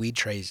so many weed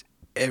trays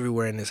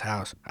everywhere in this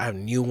house. I have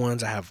new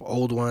ones, I have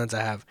old ones,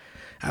 I have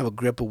a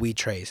grip of weed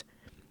trays.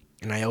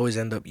 And I always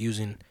end up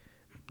using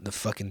the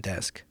fucking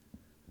desk.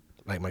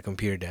 Like my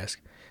computer desk.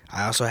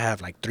 I also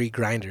have like 3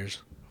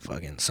 grinders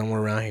fucking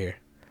somewhere around here.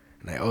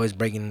 And I'm always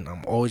breaking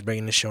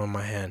this shit on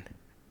my hand.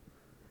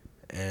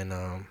 And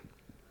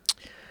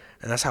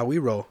that's how we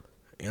roll.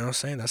 You know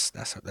what I'm saying?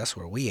 That's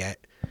where we at.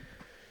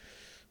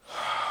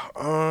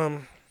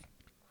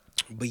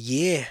 But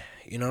yeah,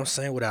 you know what I'm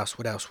saying? What else?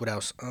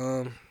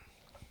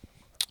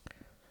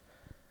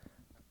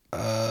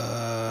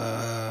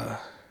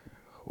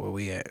 Where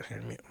we at?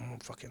 I'm gonna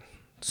fucking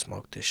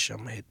smoke this shit.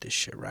 I'm gonna hit this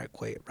shit right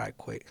quick.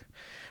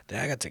 Then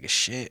I gotta take a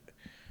shit.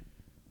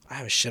 I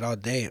haven't shit all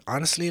day.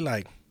 Honestly,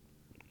 like,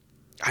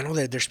 I know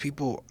that there's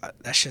people,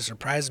 that shit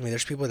surprises me.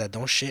 There's people that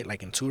don't shit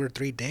like in 2 or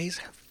 3 days.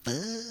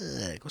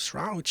 Fuck, what's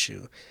wrong with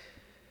you?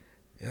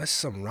 Yeah, there's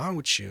something wrong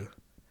with you.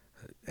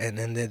 And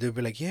then they'll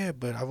be like, yeah,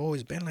 but I've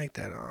always been like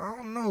that. I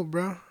don't know,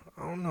 bro.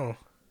 I don't know.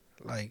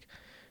 Like,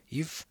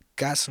 you've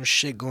got some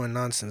shit going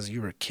on since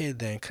you were a kid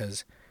then,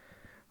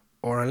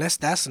 or unless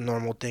that's a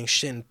normal thing,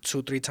 shitting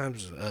 2-3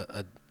 times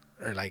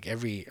or like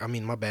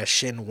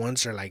shitting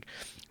once or like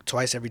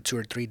twice every 2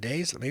 or 3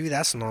 days. Maybe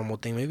that's a normal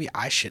thing. Maybe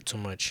I shit too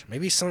much.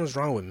 Maybe something's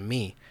wrong with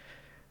me.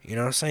 You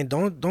know what I'm saying?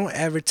 Don't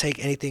ever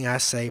take anything I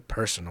say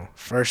personal,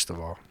 first of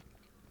all.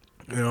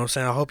 You know what I'm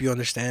saying? I hope you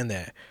understand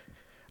that.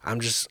 I'm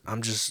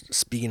just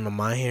speaking my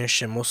mind here and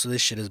shit. Most of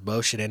this shit is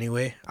bullshit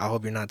anyway. I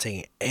hope you're not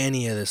taking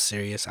any of this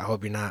serious. I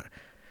hope you're not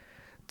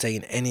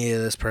taking any of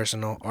this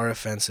personal or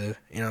offensive.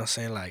 You know what I'm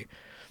saying? Like,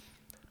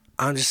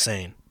 I'm just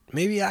saying,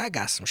 maybe I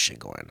got some shit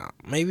going on.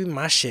 Maybe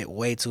my shit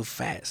way too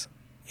fast.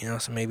 You know,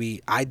 so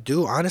maybe I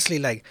do. Honestly,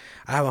 like,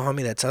 I have a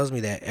homie that tells me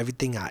that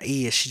everything I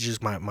eat is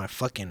just my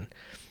fucking,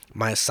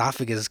 my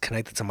esophagus is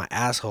connected to my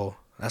asshole.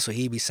 That's what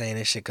he be saying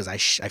and shit, because I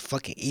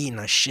fucking eat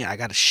and I shit. I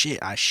gotta shit.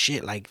 I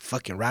shit, like,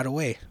 fucking right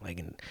away. Like,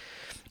 in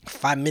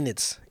 5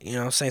 minutes. You know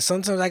what I'm saying?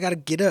 Sometimes I gotta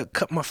get up,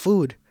 cut my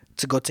food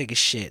to go take a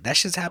shit. That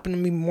shit's happened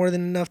to me more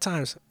than enough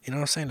times. You know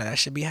what I'm saying? Like, that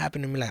should be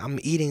happening to me. Like, I'm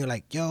eating,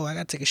 like, yo, I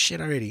gotta take a shit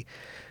already.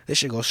 This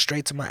shit goes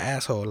straight to my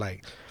asshole.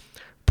 Like,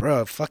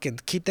 bro,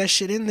 fucking keep that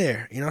shit in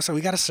there. You know, so we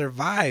gotta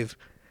survive.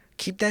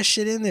 Keep that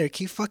shit in there.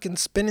 Keep fucking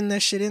spinning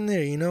that shit in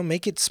there, you know?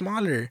 Make it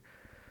smaller.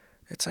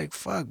 It's like,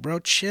 fuck, bro,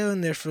 chill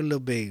in there for a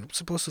little bit. I'm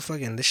supposed to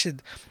fucking, this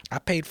shit, I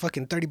paid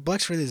fucking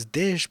 $30 for this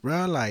dish,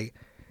 bro. Like,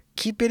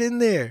 keep it in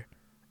there.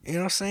 You know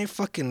what I'm saying?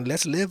 Fucking,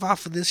 let's live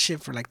off of this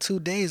shit for like 2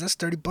 days. That's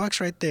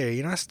 $30 right there.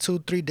 You know, that's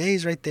 2-3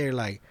 days right there.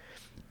 Like,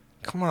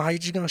 come on, how you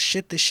just gonna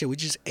shit this shit? We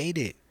just ate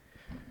it.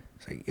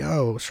 It's like,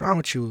 yo, what's wrong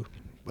with you?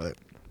 But,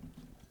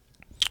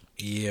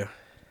 yeah.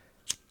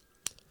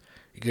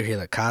 You could hear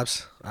the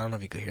cops. I don't know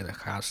if you could hear the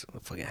cops.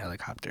 The fucking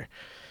helicopter.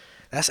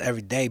 That's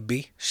every day,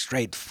 B.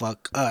 Straight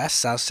fuck up. That's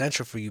South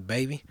Central for you,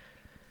 baby.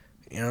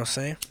 You know what I'm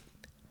saying?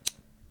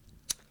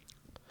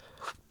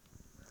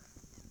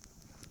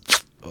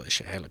 Oh, this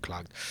shit hella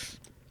clogged.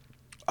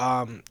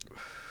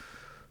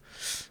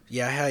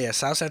 Yeah, hell yeah.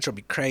 South Central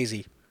be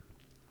crazy.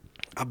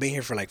 I've been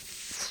here for like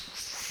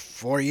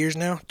 4 years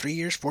now. 3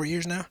 years, 4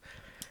 years now.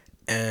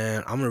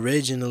 And I'm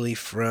originally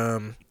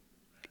from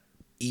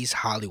East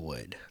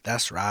Hollywood.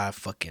 That's where I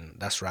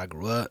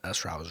grew up.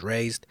 That's where I was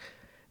raised.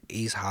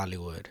 East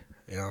Hollywood.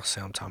 You know what I'm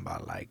saying? I'm talking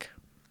about like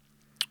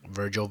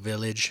Virgil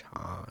Village.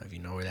 If you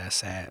know where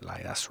that's at,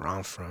 like that's where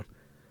I'm from.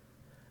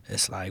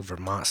 It's like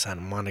Vermont,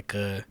 Santa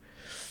Monica,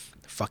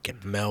 fucking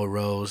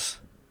Melrose,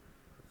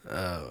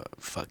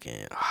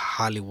 fucking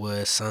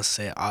Hollywood,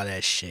 Sunset, all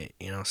that shit.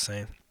 You know what I'm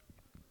saying?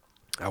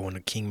 I went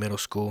to King Middle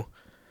School.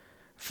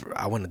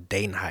 I went to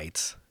Dayton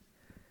Heights.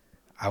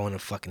 I went to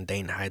fucking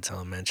Dayton Heights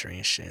Elementary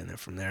and shit. And then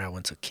from there, I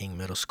went to King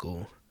Middle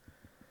School.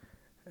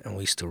 And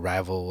we used to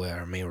rival, where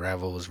our main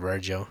rival was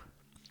Virgil.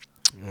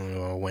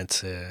 I went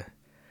to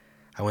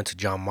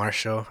John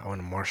Marshall. I went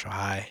to Marshall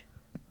High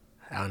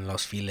out in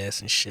Los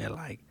Feliz and shit,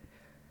 like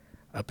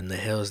up in the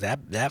hills. That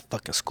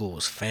fucking school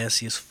was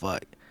fancy as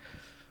fuck.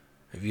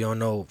 If you don't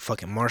know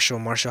fucking Marshall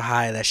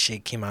High, that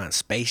shit came out in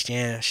Space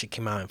Jam. That shit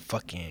came out in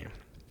fucking,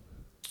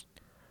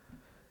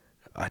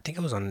 I think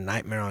it was on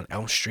Nightmare on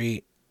Elm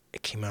Street.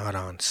 It came out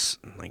on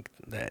like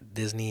that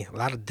Disney, a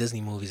lot of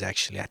Disney movies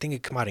actually. I think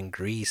it came out in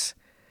Grease.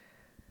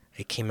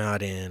 It came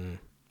out in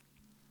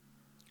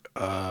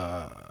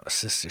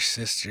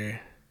Sister.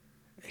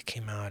 It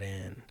came out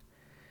in,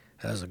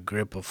 that was a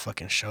grip of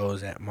fucking shows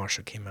that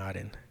Marshall came out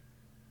in.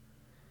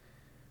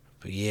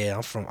 But yeah,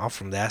 I'm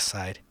from that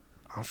side.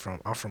 I'm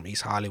from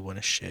East Hollywood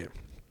and shit.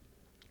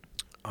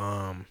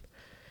 And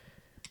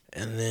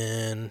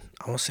then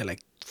I want to say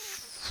like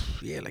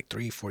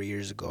 3-4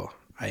 years ago,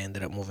 I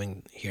ended up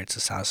moving here to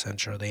South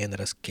Central. They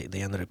ended up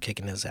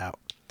kicking us out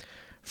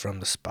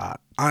from the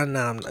spot.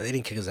 No, they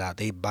didn't kick us out.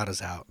 They bought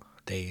us out.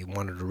 They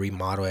wanted to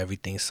remodel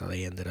everything, so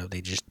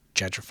they just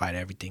gentrified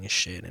everything and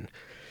shit, and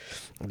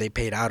they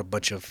paid out a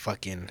bunch of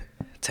fucking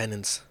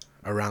tenants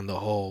around the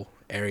whole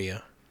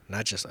area,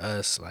 not just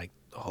us, like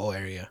the whole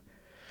area,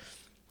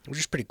 which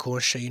is pretty cool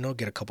and shit, you know,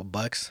 get a couple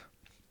bucks.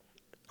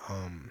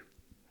 And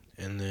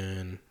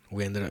then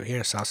we ended up here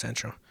in South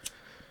Central.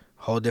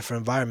 Whole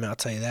different environment, I'll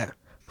tell you that.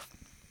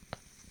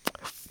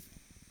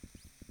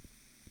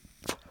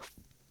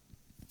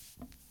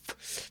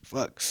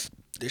 Fuck,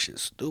 this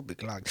shit's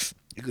stupid, like,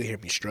 you could hear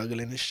me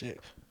struggling and shit.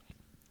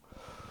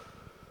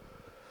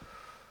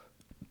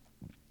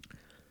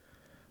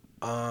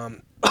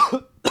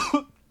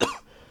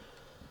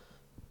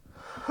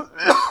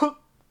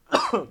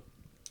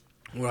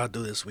 What I'll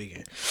do this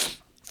weekend.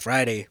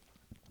 Friday,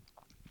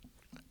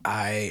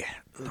 I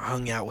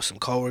hung out with some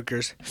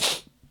coworkers.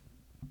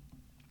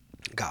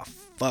 Got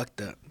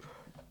fucked up.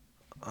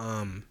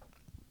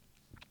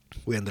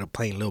 We ended up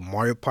playing a little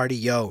Mario Party.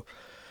 Yo,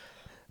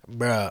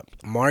 bruh,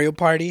 Mario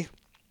Party.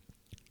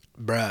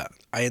 Bruh,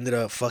 I ended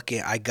up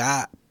I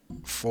got,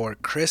 for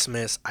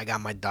Christmas, I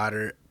got my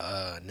daughter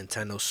a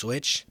Nintendo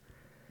Switch.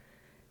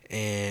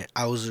 And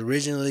I was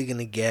originally going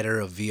to get her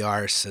a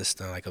VR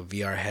system, like a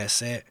VR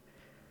headset.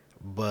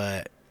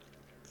 But,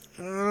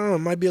 I don't know, it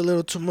might be a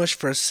little too much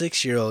for a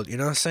 6-year-old. You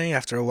know what I'm saying?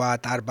 After a while, I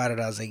thought about it.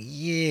 I was like,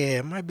 yeah,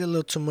 it might be a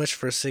little too much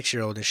for a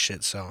 6-year-old and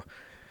shit. So,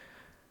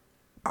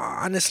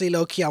 honestly,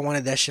 low-key, I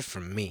wanted that shit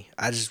for me.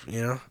 I just,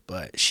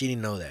 but she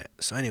didn't know that.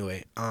 So,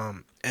 anyway,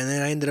 and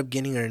then I ended up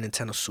getting her a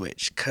Nintendo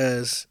Switch.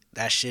 Because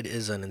that shit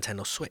is a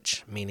Nintendo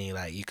Switch. Meaning,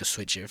 like, you could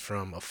switch it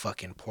from a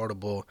fucking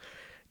portable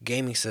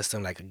gaming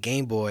system like a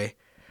Game Boy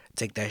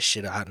Take that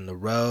shit out on the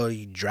road.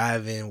 You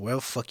driving wherever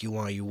the fuck you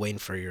want. You waiting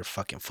for your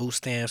fucking food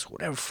stamps,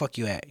 whatever the fuck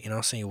you at. You know what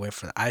I'm saying? You waiting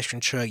for the ice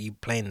cream truck. You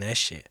playing that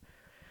shit,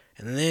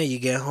 and then you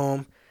get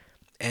home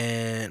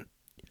and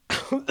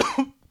you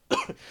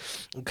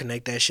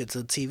connect that shit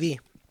to the TV,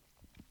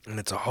 and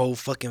it's a whole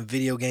fucking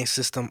video game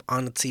system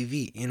on the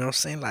TV. You know what I'm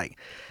saying? Like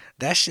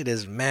that shit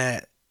is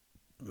mad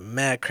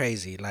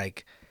crazy.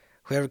 Like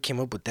whoever came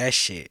up with that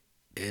shit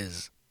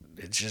it's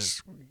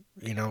just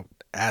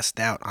assed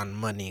out on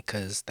money,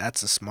 because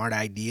that's a smart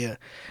idea,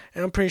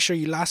 and I'm pretty sure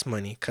you lost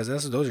money because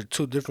those are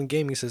two different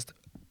gaming systems.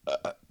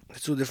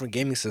 Two different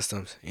gaming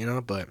systems,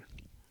 But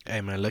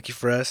hey, man, lucky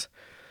for us.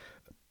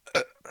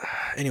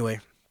 Anyway,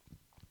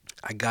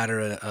 I got her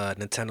a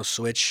Nintendo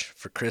Switch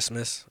for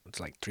Christmas. It's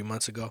like 3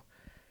 months ago,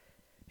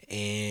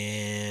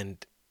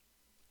 and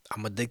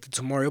I'm addicted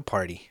to Mario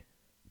Party.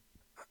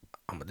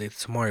 I'm addicted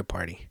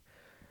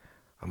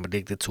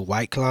to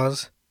White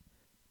Claws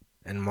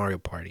and Mario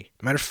Party.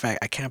 Matter of fact,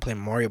 I can't play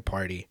Mario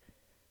Party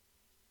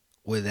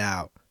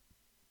without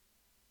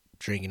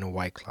drinking a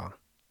White Claw.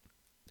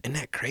 Isn't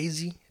that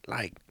crazy?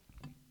 Like,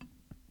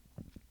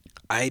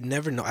 I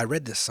never know. I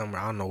read this somewhere.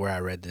 I don't know where I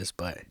read this,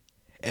 but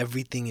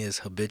everything is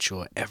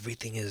habitual.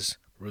 Everything is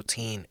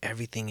routine.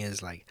 Everything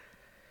is like,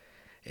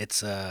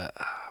 it's a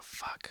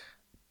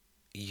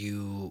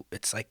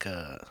It's like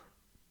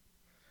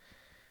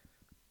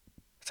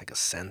a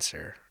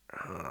sensor.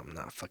 I'm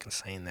not fucking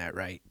saying that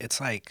right. It's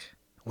like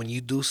when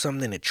you do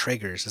something, it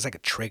triggers. It's like a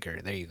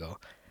trigger. There you go.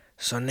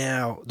 So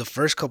now the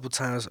first couple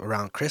times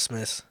around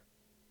Christmas,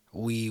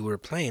 we were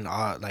playing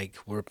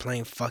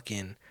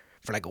fucking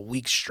for like a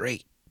week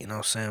straight. You know what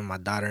I'm saying? My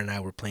daughter and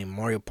I were playing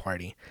Mario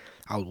Party.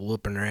 I was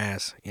whooping her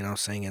ass. You know what I'm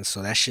saying? And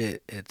so that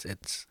shit,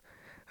 it's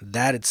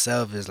that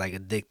itself is like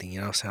addicting. You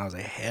know what I'm saying? I was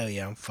like, hell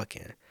yeah, I'm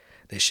fucking.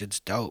 This shit's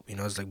dope.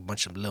 It's like a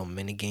bunch of little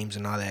mini games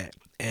and all that.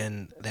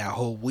 And that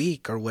whole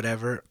week or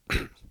whatever,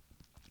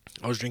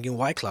 I was drinking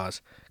White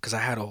Claws because I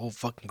had a whole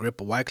fucking grip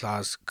of White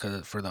Claws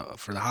for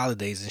the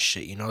holidays and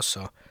shit.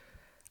 So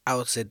I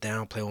would sit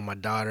down, play with my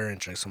daughter, and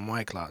drink some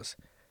White Claws.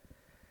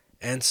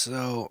 And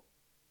so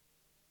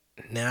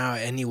now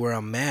anywhere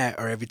I'm at,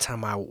 or every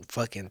time I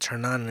fucking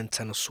turn on a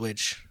Nintendo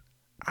Switch,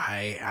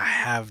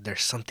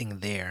 there's something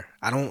there.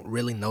 I don't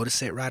really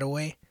notice it right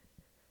away,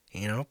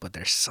 but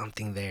there's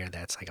something there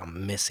that's like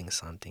I'm missing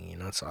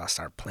something, So I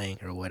start playing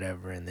or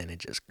whatever, and then it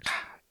just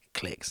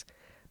clicks.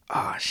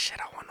 Oh shit,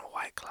 I want a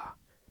White Claw.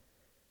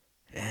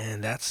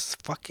 And that's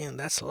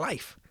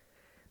life.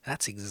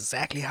 That's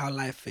exactly how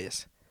life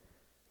is.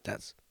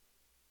 That's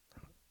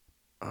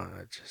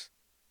I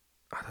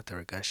thought there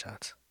were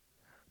gunshots.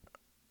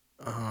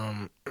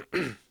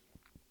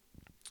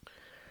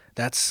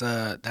 That's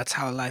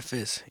how life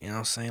is. You know what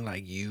I'm saying?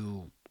 Like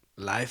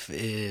life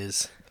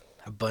is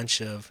a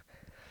bunch of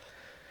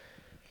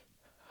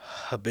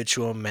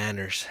habitual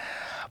manners,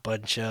 a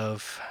bunch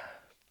of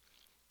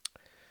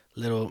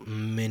little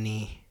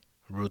mini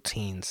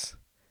routines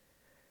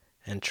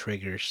and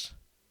triggers,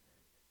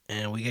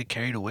 and we get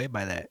carried away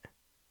by that.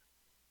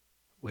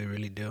 We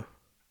really do.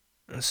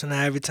 And so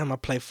now every time I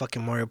play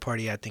fucking Mario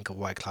Party, I think of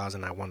White Claws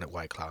and I want a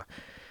White Claw.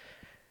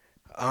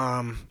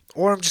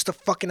 Or I'm just a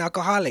fucking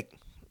alcoholic.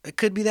 It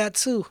could be that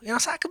too.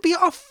 So I could be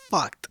all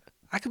fucked.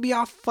 I could be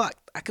an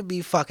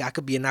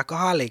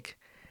alcoholic,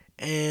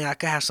 and I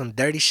could have some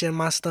dirty shit in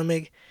my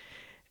stomach,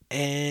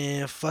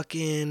 and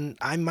fucking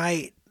I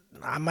might.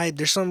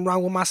 There's something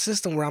wrong with my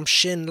system where I'm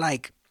shitting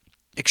like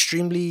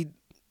extremely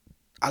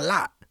a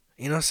lot.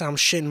 So I'm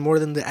shitting more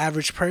than the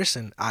average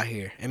person out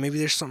here, and maybe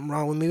there's something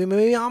wrong with me.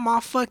 Maybe I'm all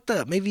fucked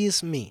up. Maybe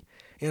it's me.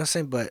 You know what I'm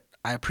saying? But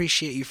I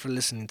appreciate you for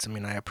listening to me,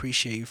 and I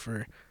appreciate you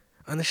for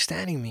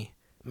understanding me,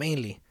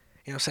 mainly.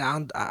 You know what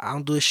I'm saying? I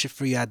don't do this shit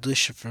for you. I do this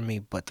shit for me.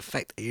 But the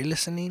fact that you're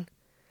listening,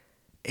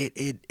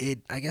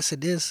 I guess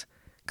it is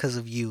because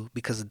of you,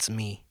 because it's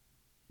me,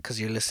 because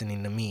you're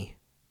listening to me,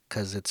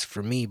 because it's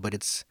for me, but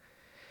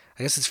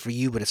I guess it's for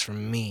you, but it's for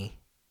me.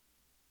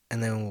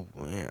 And then,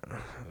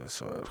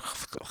 so,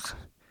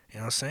 you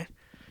know what I'm saying?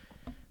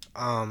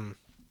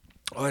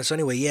 So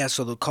anyway, yeah,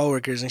 so the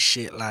coworkers and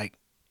shit, like,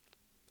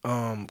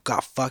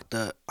 got fucked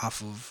up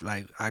off of,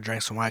 like, I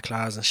drank some White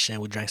Claws and shit.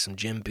 We drank some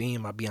Jim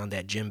Beam. I be on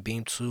that Jim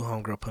Beam too.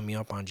 Homegirl put me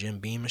up on Jim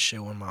Beam and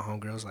shit. One of my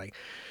homegirls, like,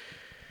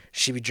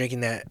 she be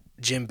drinking that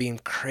Jim Beam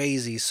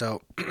crazy.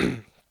 So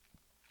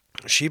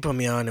she put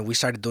me on, and we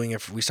started doing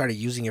it. We started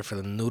using it for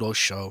the noodle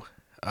show,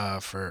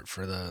 for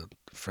the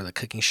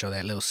cooking show,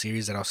 that little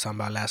series that I was talking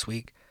about last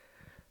week.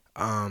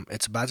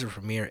 It's about to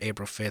premiere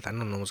April 5th. I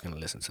know no one's gonna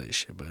listen to this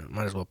shit, but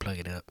might as well plug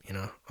it up,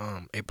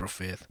 April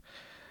 5th,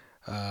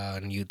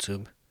 on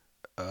YouTube.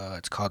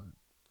 It's called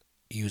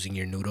Using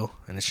Your Noodle,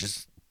 and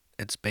it's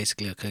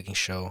basically a cooking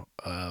show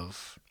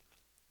of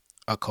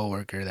a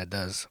coworker that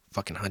does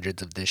fucking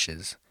hundreds of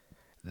dishes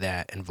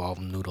that involve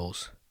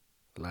noodles,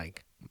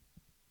 like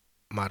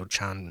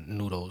Maruchan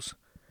noodles.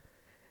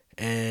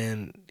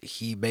 And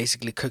he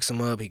basically cooks them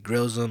up. He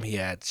grills them. He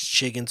adds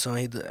chicken to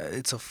them.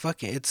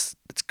 It's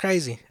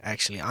crazy,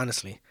 actually,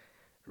 honestly.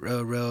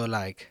 Real,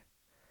 like,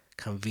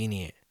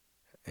 convenient.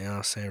 You know what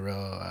I'm saying?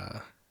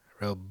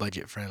 real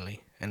budget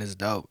friendly, and it's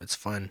dope. It's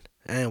fun,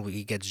 and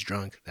he gets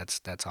drunk.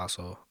 That's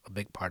also a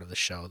big part of the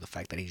show. The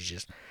fact that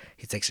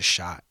he takes a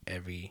shot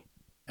every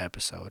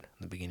episode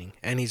in the beginning,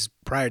 and he's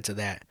prior to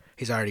that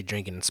he's already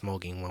drinking and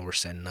smoking when we're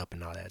setting up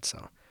and all that.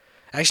 So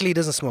actually, he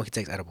doesn't smoke. He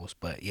takes edibles,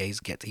 but yeah,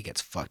 he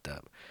gets fucked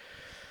up.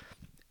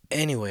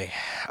 Anyway,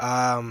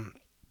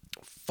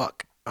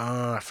 fuck.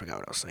 I forgot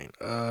what I was saying.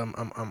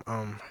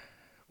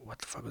 What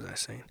the fuck was I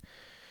saying?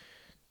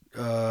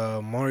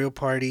 Mario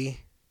Party,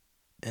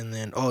 and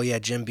then oh yeah,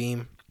 Jim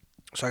Beam.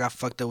 So I got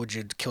fucked up with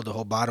you, killed the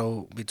whole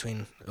bottle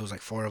between it was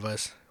like four of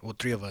us, well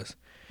three of us,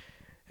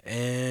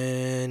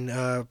 and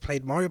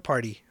played Mario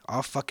Party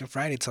all fucking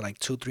Friday till like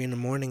 2, 3 in the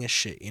morning and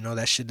shit. You know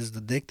that shit is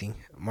addicting.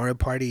 Mario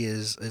Party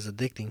is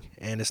addicting,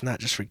 and it's not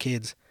just for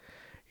kids.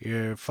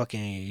 You're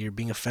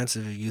being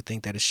offensive if you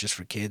think that it's just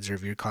for kids, or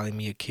if you're calling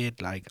me a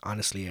kid. Like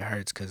honestly, it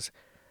hurts because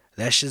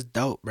that shit's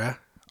dope, bruh.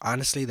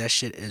 Honestly, that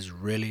shit is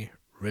really,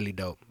 really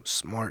dope.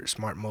 Smart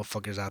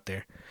motherfuckers out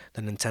there,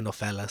 the Nintendo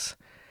fellas.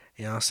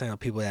 You know what I'm saying?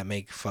 People that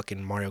make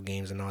fucking Mario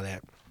games and all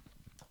that.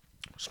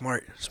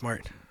 Smart.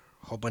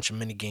 Whole bunch of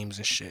mini games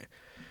and shit.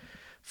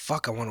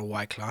 Fuck, I want a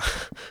White Claw.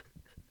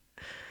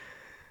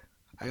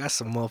 I got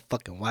some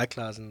motherfucking White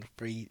Claws in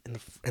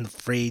the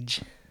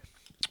fridge.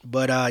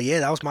 But yeah,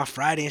 that was my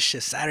Friday and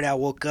shit. Saturday I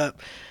woke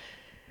up.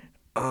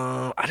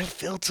 I didn't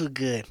feel too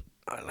good.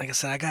 Like I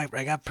said, I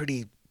got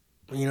pretty,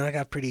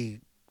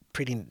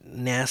 pretty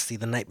nasty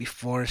the night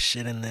before and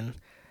shit, and then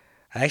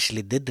I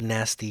actually did the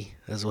nasty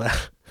as well.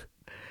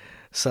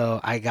 So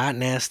I got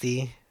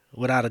nasty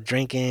without a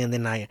drinking, and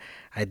then I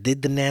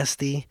did the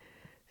nasty.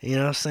 You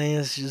know what I'm saying?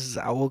 It's just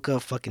I woke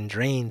up fucking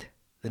drained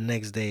the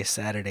next day,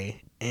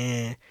 Saturday,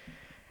 and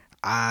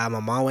my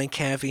mom went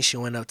camping. She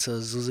went up to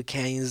Azusa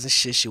Canyons and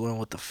shit. She went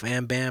with the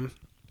fam bam.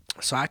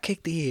 So I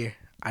kicked the year.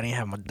 I didn't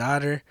have my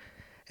daughter,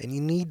 and you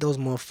need those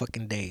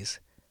motherfucking days.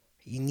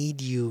 You need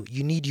you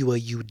a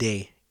you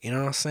day. You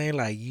know what I'm saying?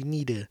 Like you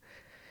need to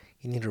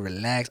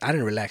relax. I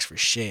didn't relax for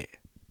shit.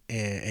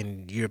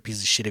 And you're a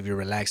piece of shit if you're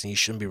relaxing. You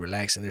shouldn't be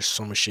relaxing. There's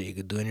so much shit you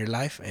could do in your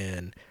life,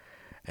 and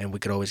we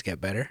could always get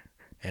better,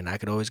 and I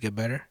could always get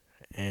better,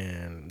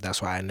 and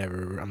that's why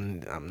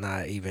I'm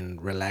not even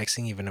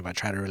relaxing, even if I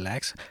try to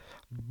relax.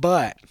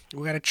 But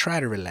we gotta try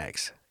to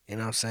relax. You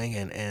know what I'm saying?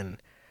 And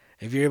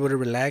if you're able to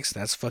relax,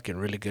 that's fucking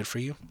really good for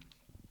you.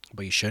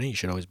 But you shouldn't. You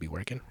should always be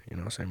working. You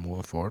know what I'm saying?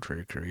 Moving forward for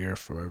your career,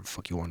 for whatever the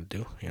fuck you want to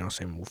do. You know what I'm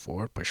saying? Move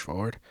forward, push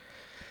forward.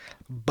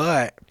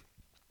 But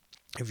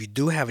if you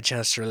do have a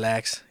chance to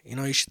relax, you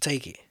know, you should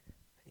take it.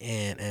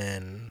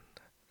 And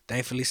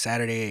thankfully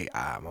Saturday,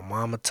 my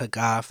mama took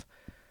off.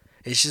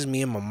 It's just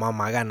me and my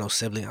mama. I got no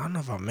sibling. I don't know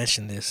if I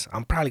mentioned this.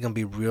 I'm probably gonna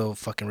be real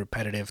fucking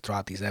repetitive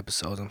throughout these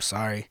episodes. I'm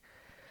sorry,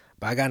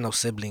 but I got no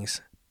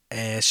siblings,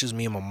 and it's just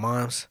me and my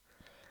mom's.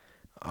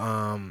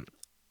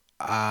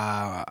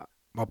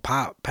 My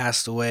pop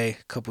passed away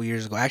a couple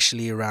years ago.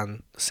 Actually,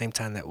 around the same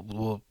time that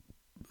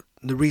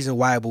the reason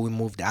why we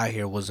moved out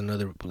here was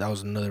another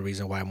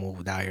reason why I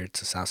moved out here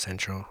to South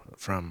Central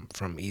from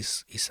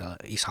East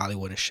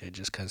Hollywood and shit.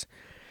 Just cause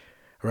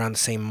around the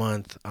same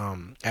month, I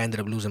ended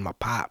up losing my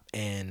pop,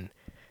 and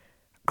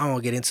I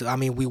won't get into. I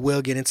mean, we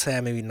will get into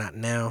that, maybe not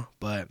now,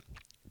 but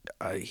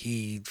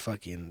he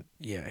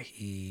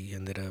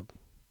ended up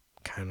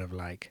kind of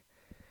like,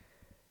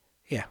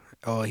 yeah.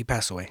 Oh, he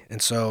passed away,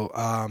 and so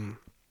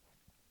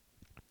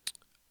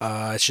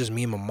it's just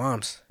me and my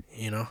mom's,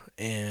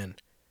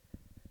 and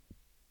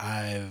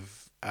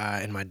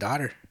and my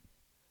daughter,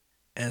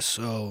 and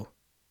so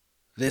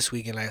this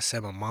weekend, like I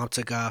said, my mom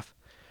took off.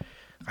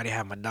 I didn't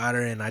have my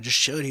daughter, and I just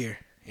chilled here.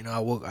 I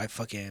woke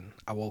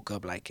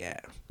up like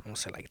at, I want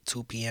to say like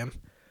 2 p.m.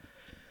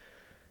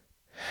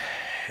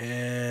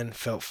 and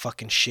felt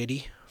fucking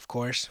shitty, of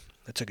course.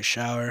 I took a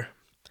shower.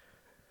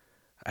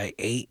 I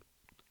ate,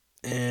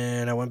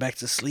 and I went back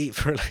to sleep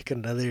for like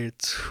another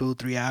 2,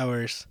 3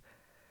 hours.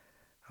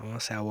 I want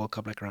to say I woke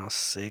up like around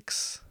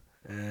 6,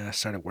 and I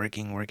started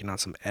working on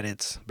some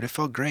edits, but it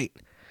felt great.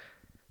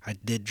 I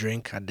did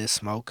drink, I did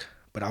smoke,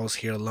 but I was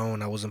here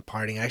alone. I wasn't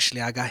partying.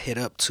 Actually, I got hit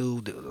up too.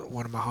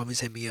 One of my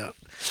homies hit me up,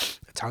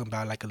 talking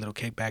about like a little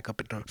kickback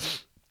up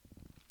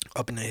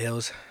in the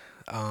hills,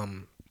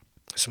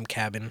 some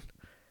cabin,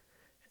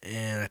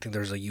 and I think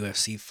there was a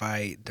UFC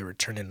fight. They were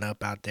turning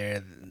up out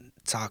there,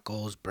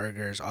 tacos,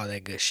 burgers, all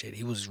that good shit.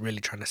 He was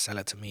really trying to sell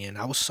it to me, and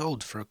I was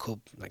sold for a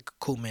cool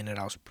minute.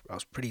 I was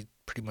pretty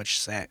much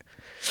set,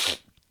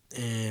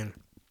 and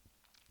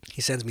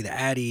he sends me the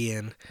Addy,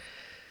 and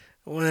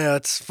well,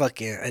 it's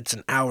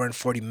an hour and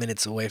 40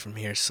 minutes away from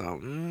here, so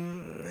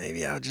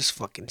maybe I'll just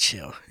fucking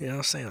chill. You know what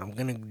I'm saying? I'm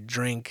gonna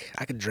drink.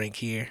 I could drink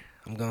here.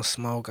 I'm gonna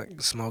smoke. I can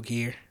smoke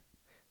here.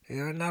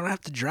 And I don't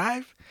have to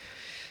drive.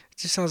 It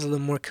just sounds a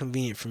little more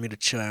convenient for me to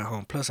chill at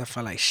home. Plus, I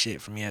felt like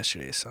shit from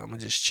yesterday, so I'm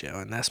gonna just chill.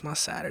 And that's my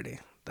Saturday.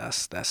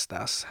 That's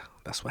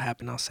what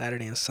happened on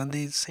Saturday and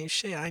Sunday. Same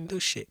shit. I didn't do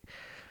shit.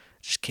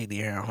 Just kick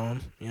the air at home.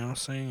 You know what I'm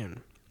saying?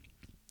 And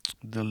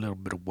do a little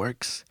bit of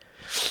works.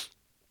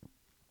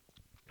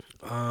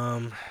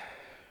 But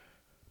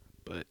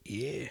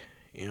yeah,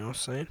 you know what I'm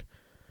saying?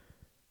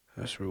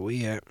 That's where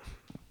we at.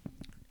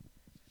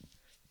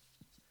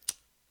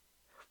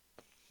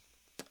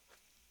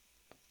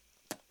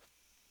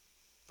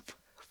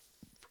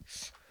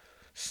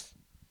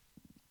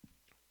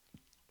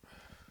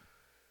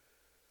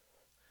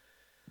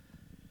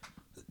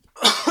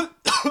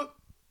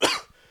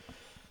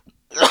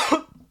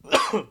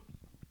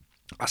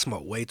 I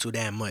smoke way too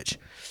damn much.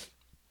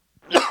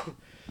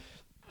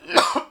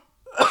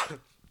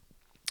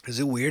 Is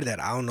it weird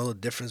that I don't know the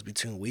difference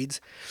between weeds?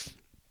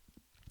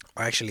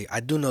 Or actually, I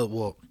do know.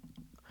 Well,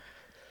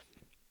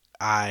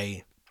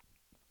 I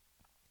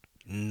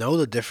know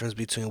the difference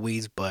between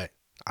weeds, but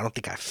I don't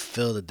think I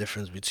feel the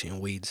difference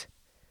between weeds.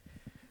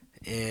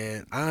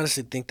 And I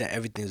honestly think that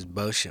everything's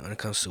bullshit when it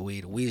comes to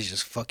weed. Weed is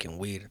just fucking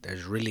weed.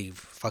 There's really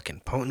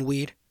fucking potent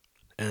weed,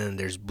 and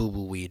there's boo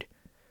boo weed,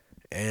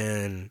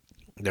 and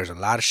there's a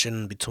lot of shit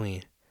in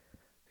between,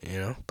 you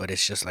know. But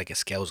it's just like it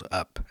scales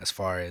up as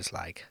far as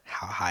like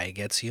how high it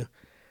gets you.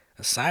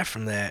 Aside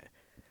from that,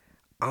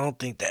 I don't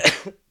think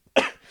that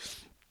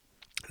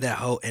that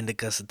whole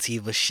indica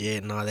sativa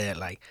shit and all that,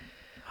 like,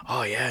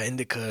 oh yeah,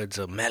 indica it's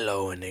a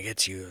mellow and it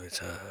gets you, it's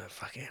a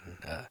fucking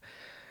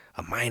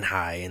a mind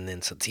high, and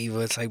then sativa,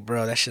 it's like,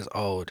 bro, that shit's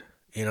old.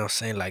 You know what I'm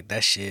saying? Like,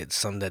 that shit's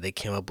something that they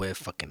came up with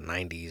fucking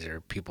 90s, or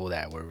people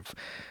that were,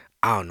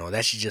 I don't know,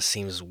 that shit just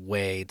seems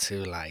way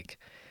too, like,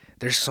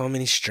 there's so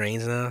many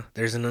strains now.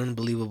 There's an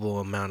unbelievable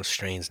amount of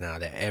strains now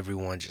that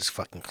everyone just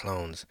fucking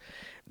clones.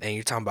 And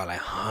you're talking about like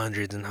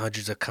hundreds and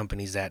hundreds of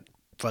companies that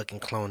fucking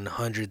clone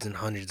hundreds and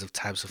hundreds of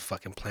types of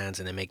fucking plants,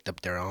 and they make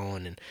up their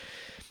own, and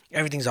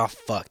everything's all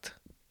fucked.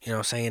 You know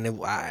what I'm saying?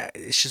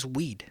 It's just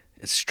weed.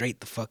 It's straight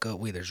the fuck up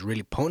weed. There's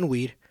really potent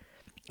weed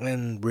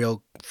and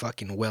real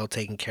fucking well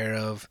taken care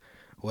of,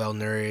 well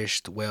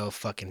nourished, well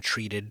fucking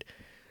treated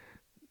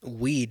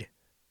weed.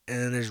 And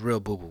then there's real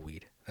boo boo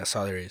weed. That's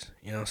all there is.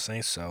 You know what I'm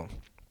saying? So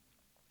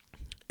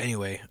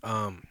anyway,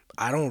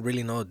 I don't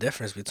really know the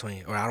difference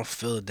between, or I don't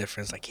feel the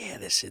difference. Like, yeah,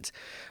 this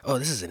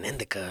is an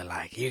indica.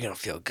 Like, you're gonna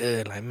feel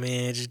good. Like,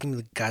 man, just give me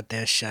the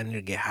goddamn shit. I need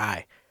to get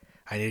high.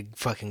 I need to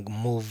fucking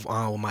move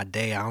on with my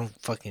day. I'm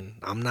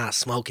not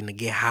smoking to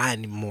get high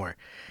anymore.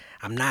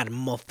 I'm not in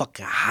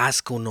motherfucking high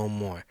school no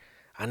more.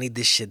 I need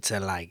this shit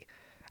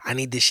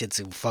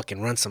to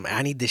fucking run some,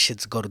 I need this shit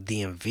to go to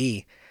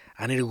DMV.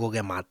 I need to go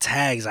get my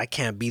tags. I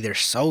can't be there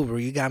sober.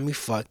 You got me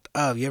fucked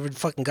up. You ever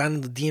fucking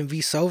gotten to the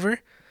DMV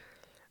sober?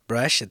 Bro,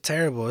 that shit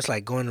terrible. It's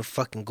like going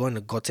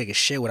to go take a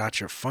shit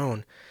without your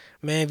phone.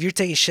 Man, if you're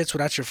taking shits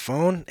without your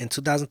phone in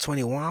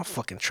 2021, I'll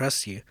fucking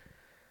trust you.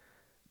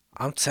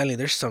 I'm telling you,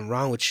 there's something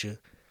wrong with you.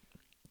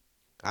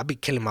 I be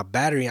killing my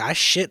battery. I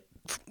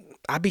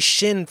be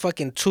shitting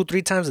fucking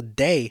 2-3 times a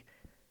day.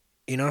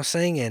 You know what I'm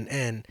saying?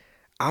 And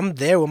I'm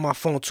there with my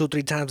phone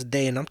 2-3 times a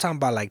day, and I'm talking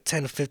about like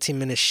 10 to 15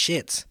 minute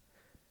shits.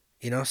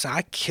 You know what I'm saying?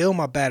 I kill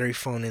my battery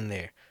phone in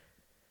there.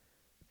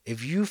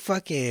 If you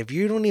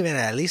don't even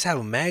at least have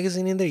a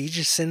magazine in there, you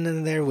just sitting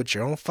in there with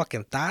your own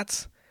fucking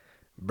thoughts,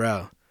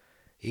 bro,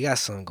 you got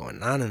something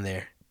going on in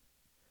there.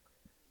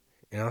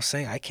 You know what I'm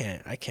saying? I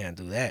can't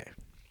do that.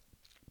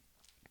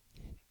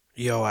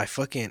 Yo, I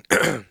fucking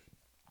I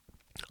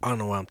don't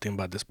know why I'm thinking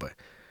about this, but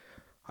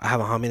I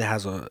have a homie that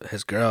has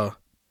his girl.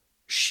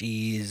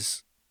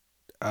 She's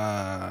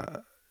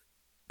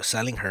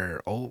selling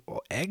her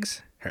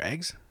eggs,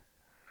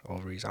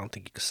 ovaries. I don't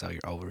think you can sell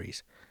your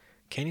ovaries.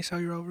 Can you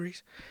sell your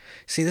ovaries?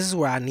 See, this is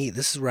where I need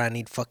my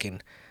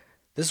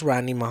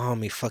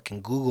homie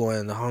fucking Google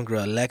and the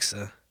homegirl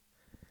Alexa,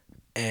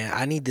 and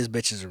I need these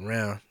bitches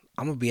around.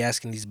 I'm gonna be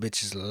asking these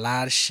bitches a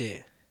lot of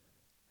shit,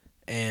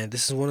 and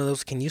this is one of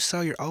those. Can you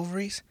sell your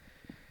ovaries?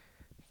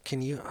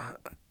 Can you?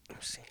 Let me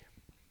see.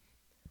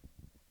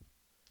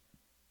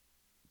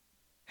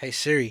 Hey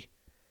Siri,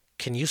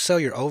 can you sell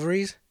your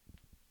ovaries?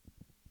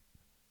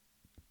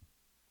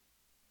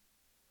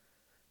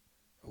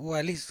 Well,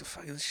 at least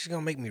she's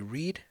gonna make me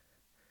read.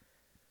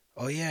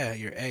 Oh yeah,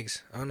 your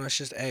eggs. Oh no, it's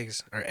just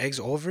eggs. Are eggs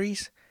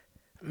ovaries?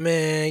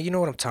 Man, you know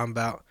what I'm talking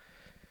about.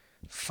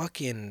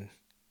 Fucking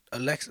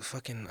Alexa,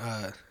 fucking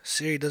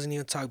Siri doesn't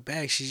even talk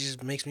back. She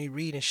just makes me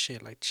read and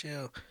shit. Like,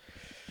 chill.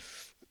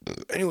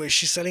 Anyway,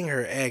 she's selling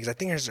her eggs. I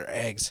think there's her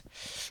eggs.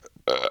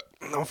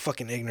 I'm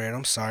fucking ignorant.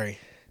 I'm sorry,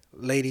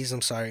 ladies.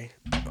 I'm sorry.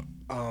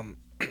 I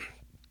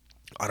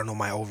don't know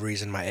my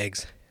ovaries and my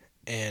eggs,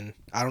 and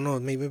I don't know.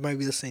 Maybe it might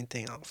be the same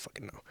thing. I don't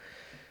fucking know.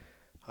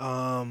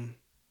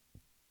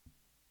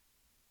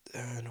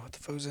 What the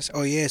fuck was this?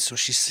 Oh yeah, so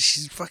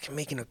she's fucking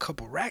making a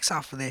couple racks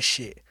off of that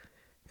shit.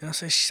 You know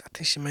what I'm saying? I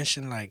think she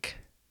mentioned like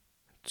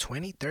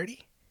 20, 30.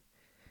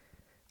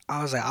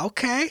 I was like,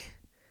 okay.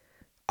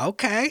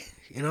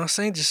 You know what I'm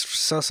saying? Just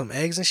sell some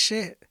eggs and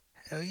shit.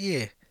 Hell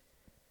yeah.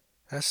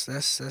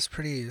 That's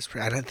pretty.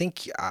 And I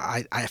think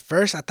I at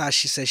first I thought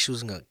she said she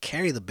was gonna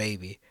carry the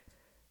baby,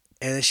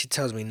 and then she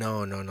tells me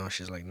no.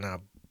 She's like, nah,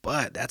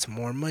 but that's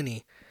more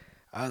money.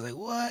 I was like,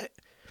 what?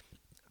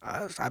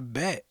 I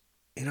bet.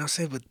 You know what I'm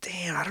saying? But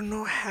damn, I don't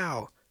know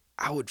how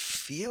I would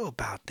feel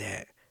about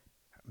that.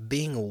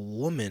 Being a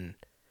woman,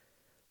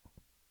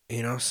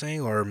 you know what I'm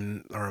saying? Or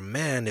a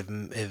man, if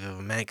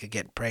a man could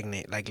get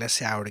pregnant. Like, let's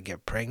say I were to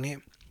get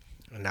pregnant,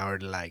 and I were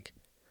to, like,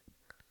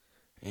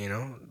 you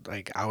know,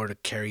 like, I were to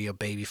carry a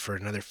baby for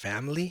another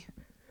family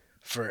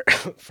for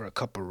for a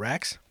couple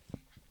racks.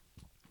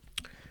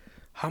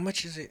 How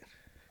much is it?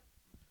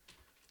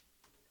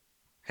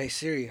 Hey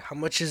Siri, how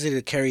much is it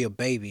to carry a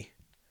baby?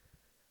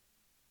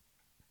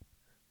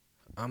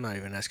 I'm not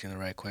even asking the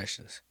right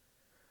questions.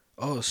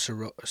 Oh,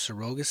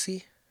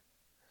 surrogacy?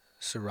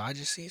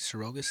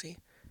 Surrogacy?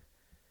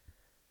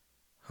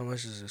 How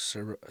much does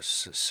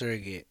a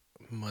surrogate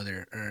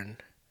mother earn?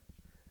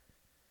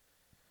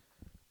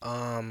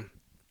 Um,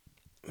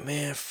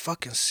 Man,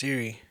 fucking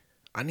Siri.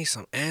 I need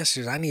some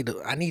answers. I need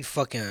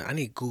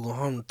Google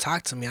Home to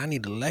talk to me. I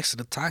need Alexa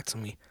to talk to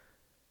me.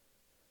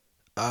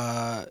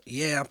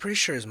 Yeah, I'm pretty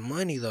sure it's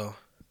money though.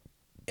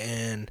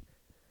 And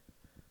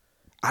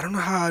I don't know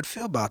how I'd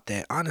feel about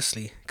that,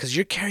 honestly. Cause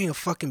you're carrying a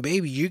fucking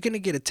baby. You're gonna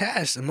get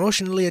attached,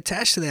 emotionally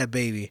attached to that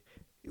baby.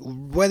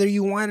 Whether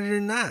you want it or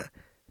not.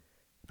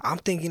 I'm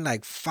thinking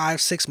like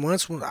 5, 6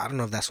 months. Well, I don't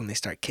know if that's when they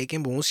start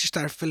kicking, but once you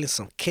start feeling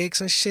some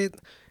kicks and shit,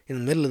 in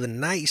the middle of the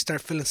night, you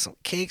start feeling some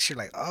kicks. You're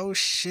like, oh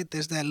shit,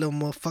 there's that little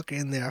motherfucker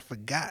in there. I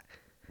forgot.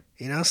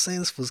 You know what I'm saying?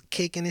 This was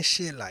kicking and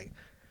shit. Like,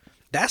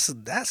 that's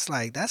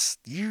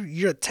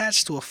you're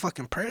attached to a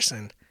fucking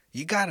person.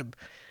 You gotta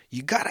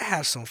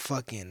have some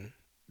fucking.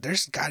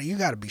 You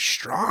gotta be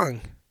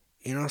strong.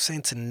 You know what I'm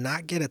saying? To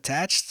not get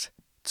attached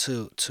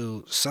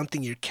to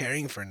something you're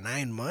carrying for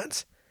 9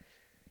 months.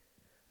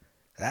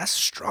 That's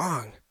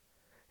strong.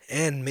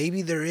 And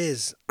maybe there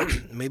is,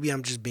 maybe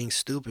I'm just being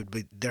stupid,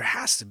 but there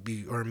has to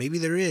be, or maybe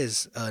there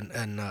is an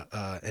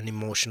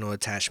emotional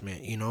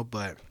attachment, you know.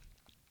 But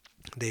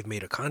they've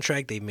made a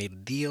contract, they've made a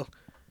deal,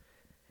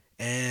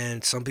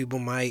 and some people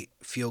might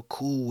feel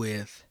cool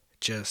with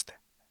just,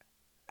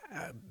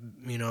 uh,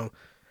 you know,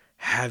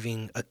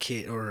 having a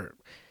kid, or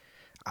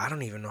I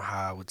don't even know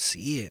how I would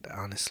see it,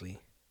 honestly.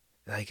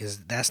 Like,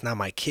 that's not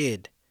my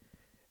kid,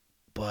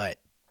 but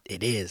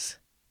it is,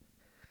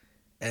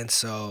 and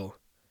so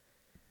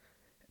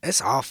it's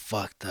all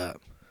fucked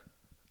up,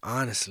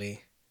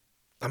 honestly.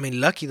 I mean,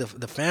 lucky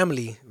the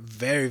family,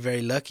 very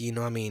very lucky. You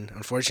know, I mean,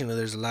 unfortunately,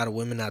 there's a lot of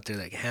women out there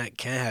that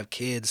can't have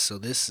kids, so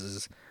this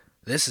is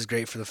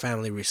great for the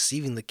family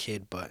receiving the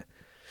kid. But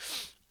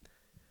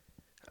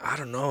I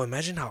don't know.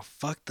 Imagine how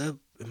fucked up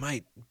it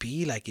might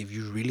be, like if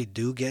you really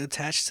do get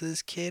attached to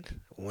this kid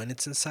when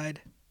it's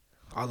inside.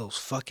 All those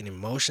fucking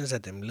emotions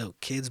that them little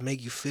kids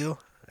make you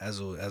feel as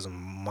a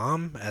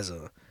mom, as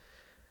a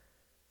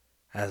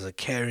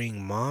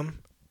caring mom.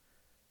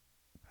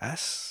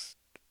 That's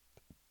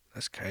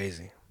that's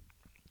crazy.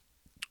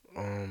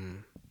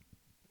 Um,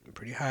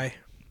 Pretty high.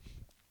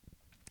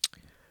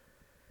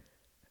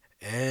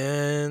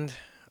 And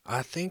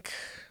I think,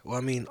 well,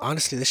 I mean,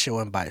 honestly, this shit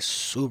went by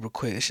super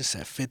quick. This shit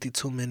said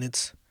 52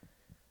 minutes.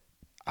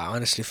 I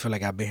honestly feel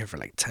like I've been here for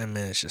like 10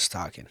 minutes just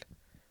talking.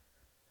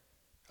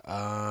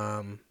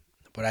 Um,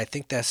 but I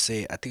think that's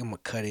it. I think I'm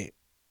gonna cut it.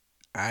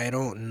 I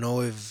don't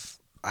know if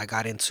I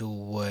got into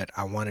what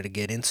I wanted to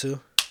get into.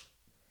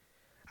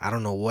 I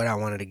don't know what I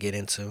wanted to get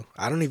into.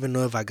 I don't even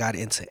know if I got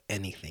into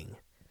anything.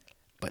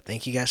 But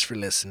thank you guys for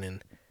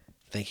listening.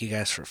 Thank you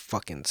guys for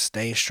fucking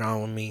staying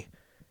strong with me.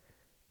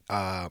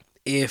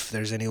 If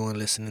there's anyone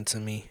listening to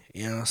me,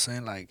 you know what I'm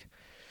saying? Like,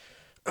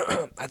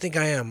 I think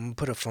I am. I'm gonna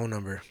put a phone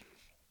number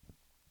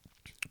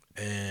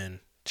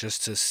and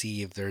just to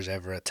see if there's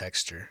ever a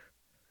texture,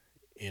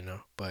 you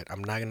know. But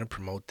I'm not gonna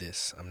promote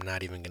this. I'm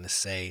not even gonna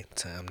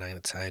I'm not gonna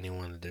tell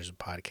anyone that there's a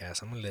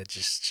podcast. I'm gonna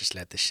just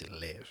let this shit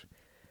live.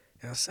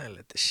 You know what I'm saying?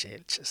 Let the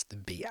shit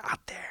just be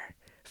out there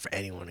for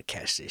anyone to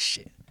catch this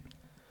shit.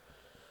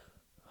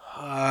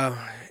 Uh,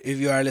 if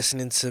you are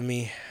listening to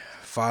me,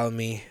 follow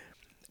me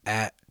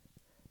at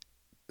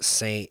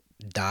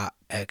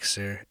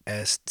Saint.Exer,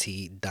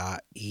 St.EXSR.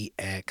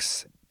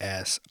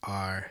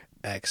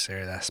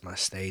 That's my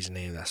stage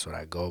name. That's what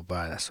I go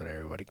by. That's what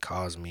everybody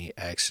calls me.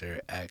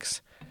 Exer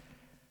X.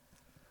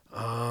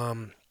 I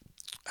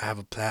have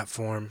a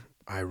platform.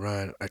 I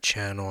run a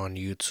channel on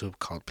YouTube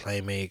called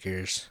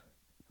Playmakers.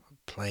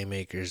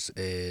 Playmakers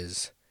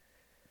is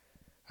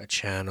a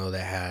channel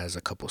that has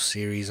a couple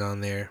series on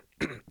there.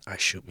 I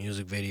shoot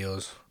music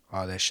videos.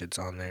 All that shit's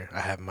on there. I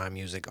have my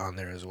music on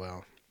there as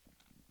well.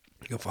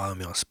 You can follow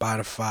me on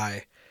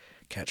Spotify.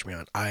 Catch me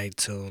on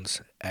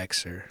iTunes,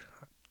 Xer.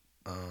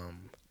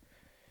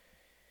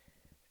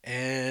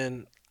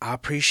 And I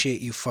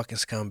appreciate you fucking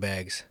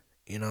scumbags.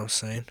 You know what I'm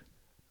saying?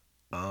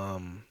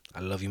 I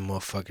love you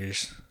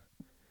motherfuckers.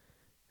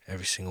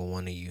 Every single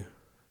one of you.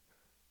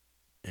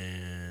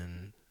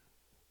 And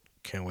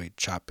can't wait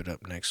to chop it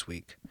up next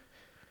week.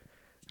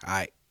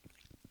 Alright.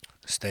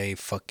 Stay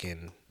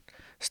scummy.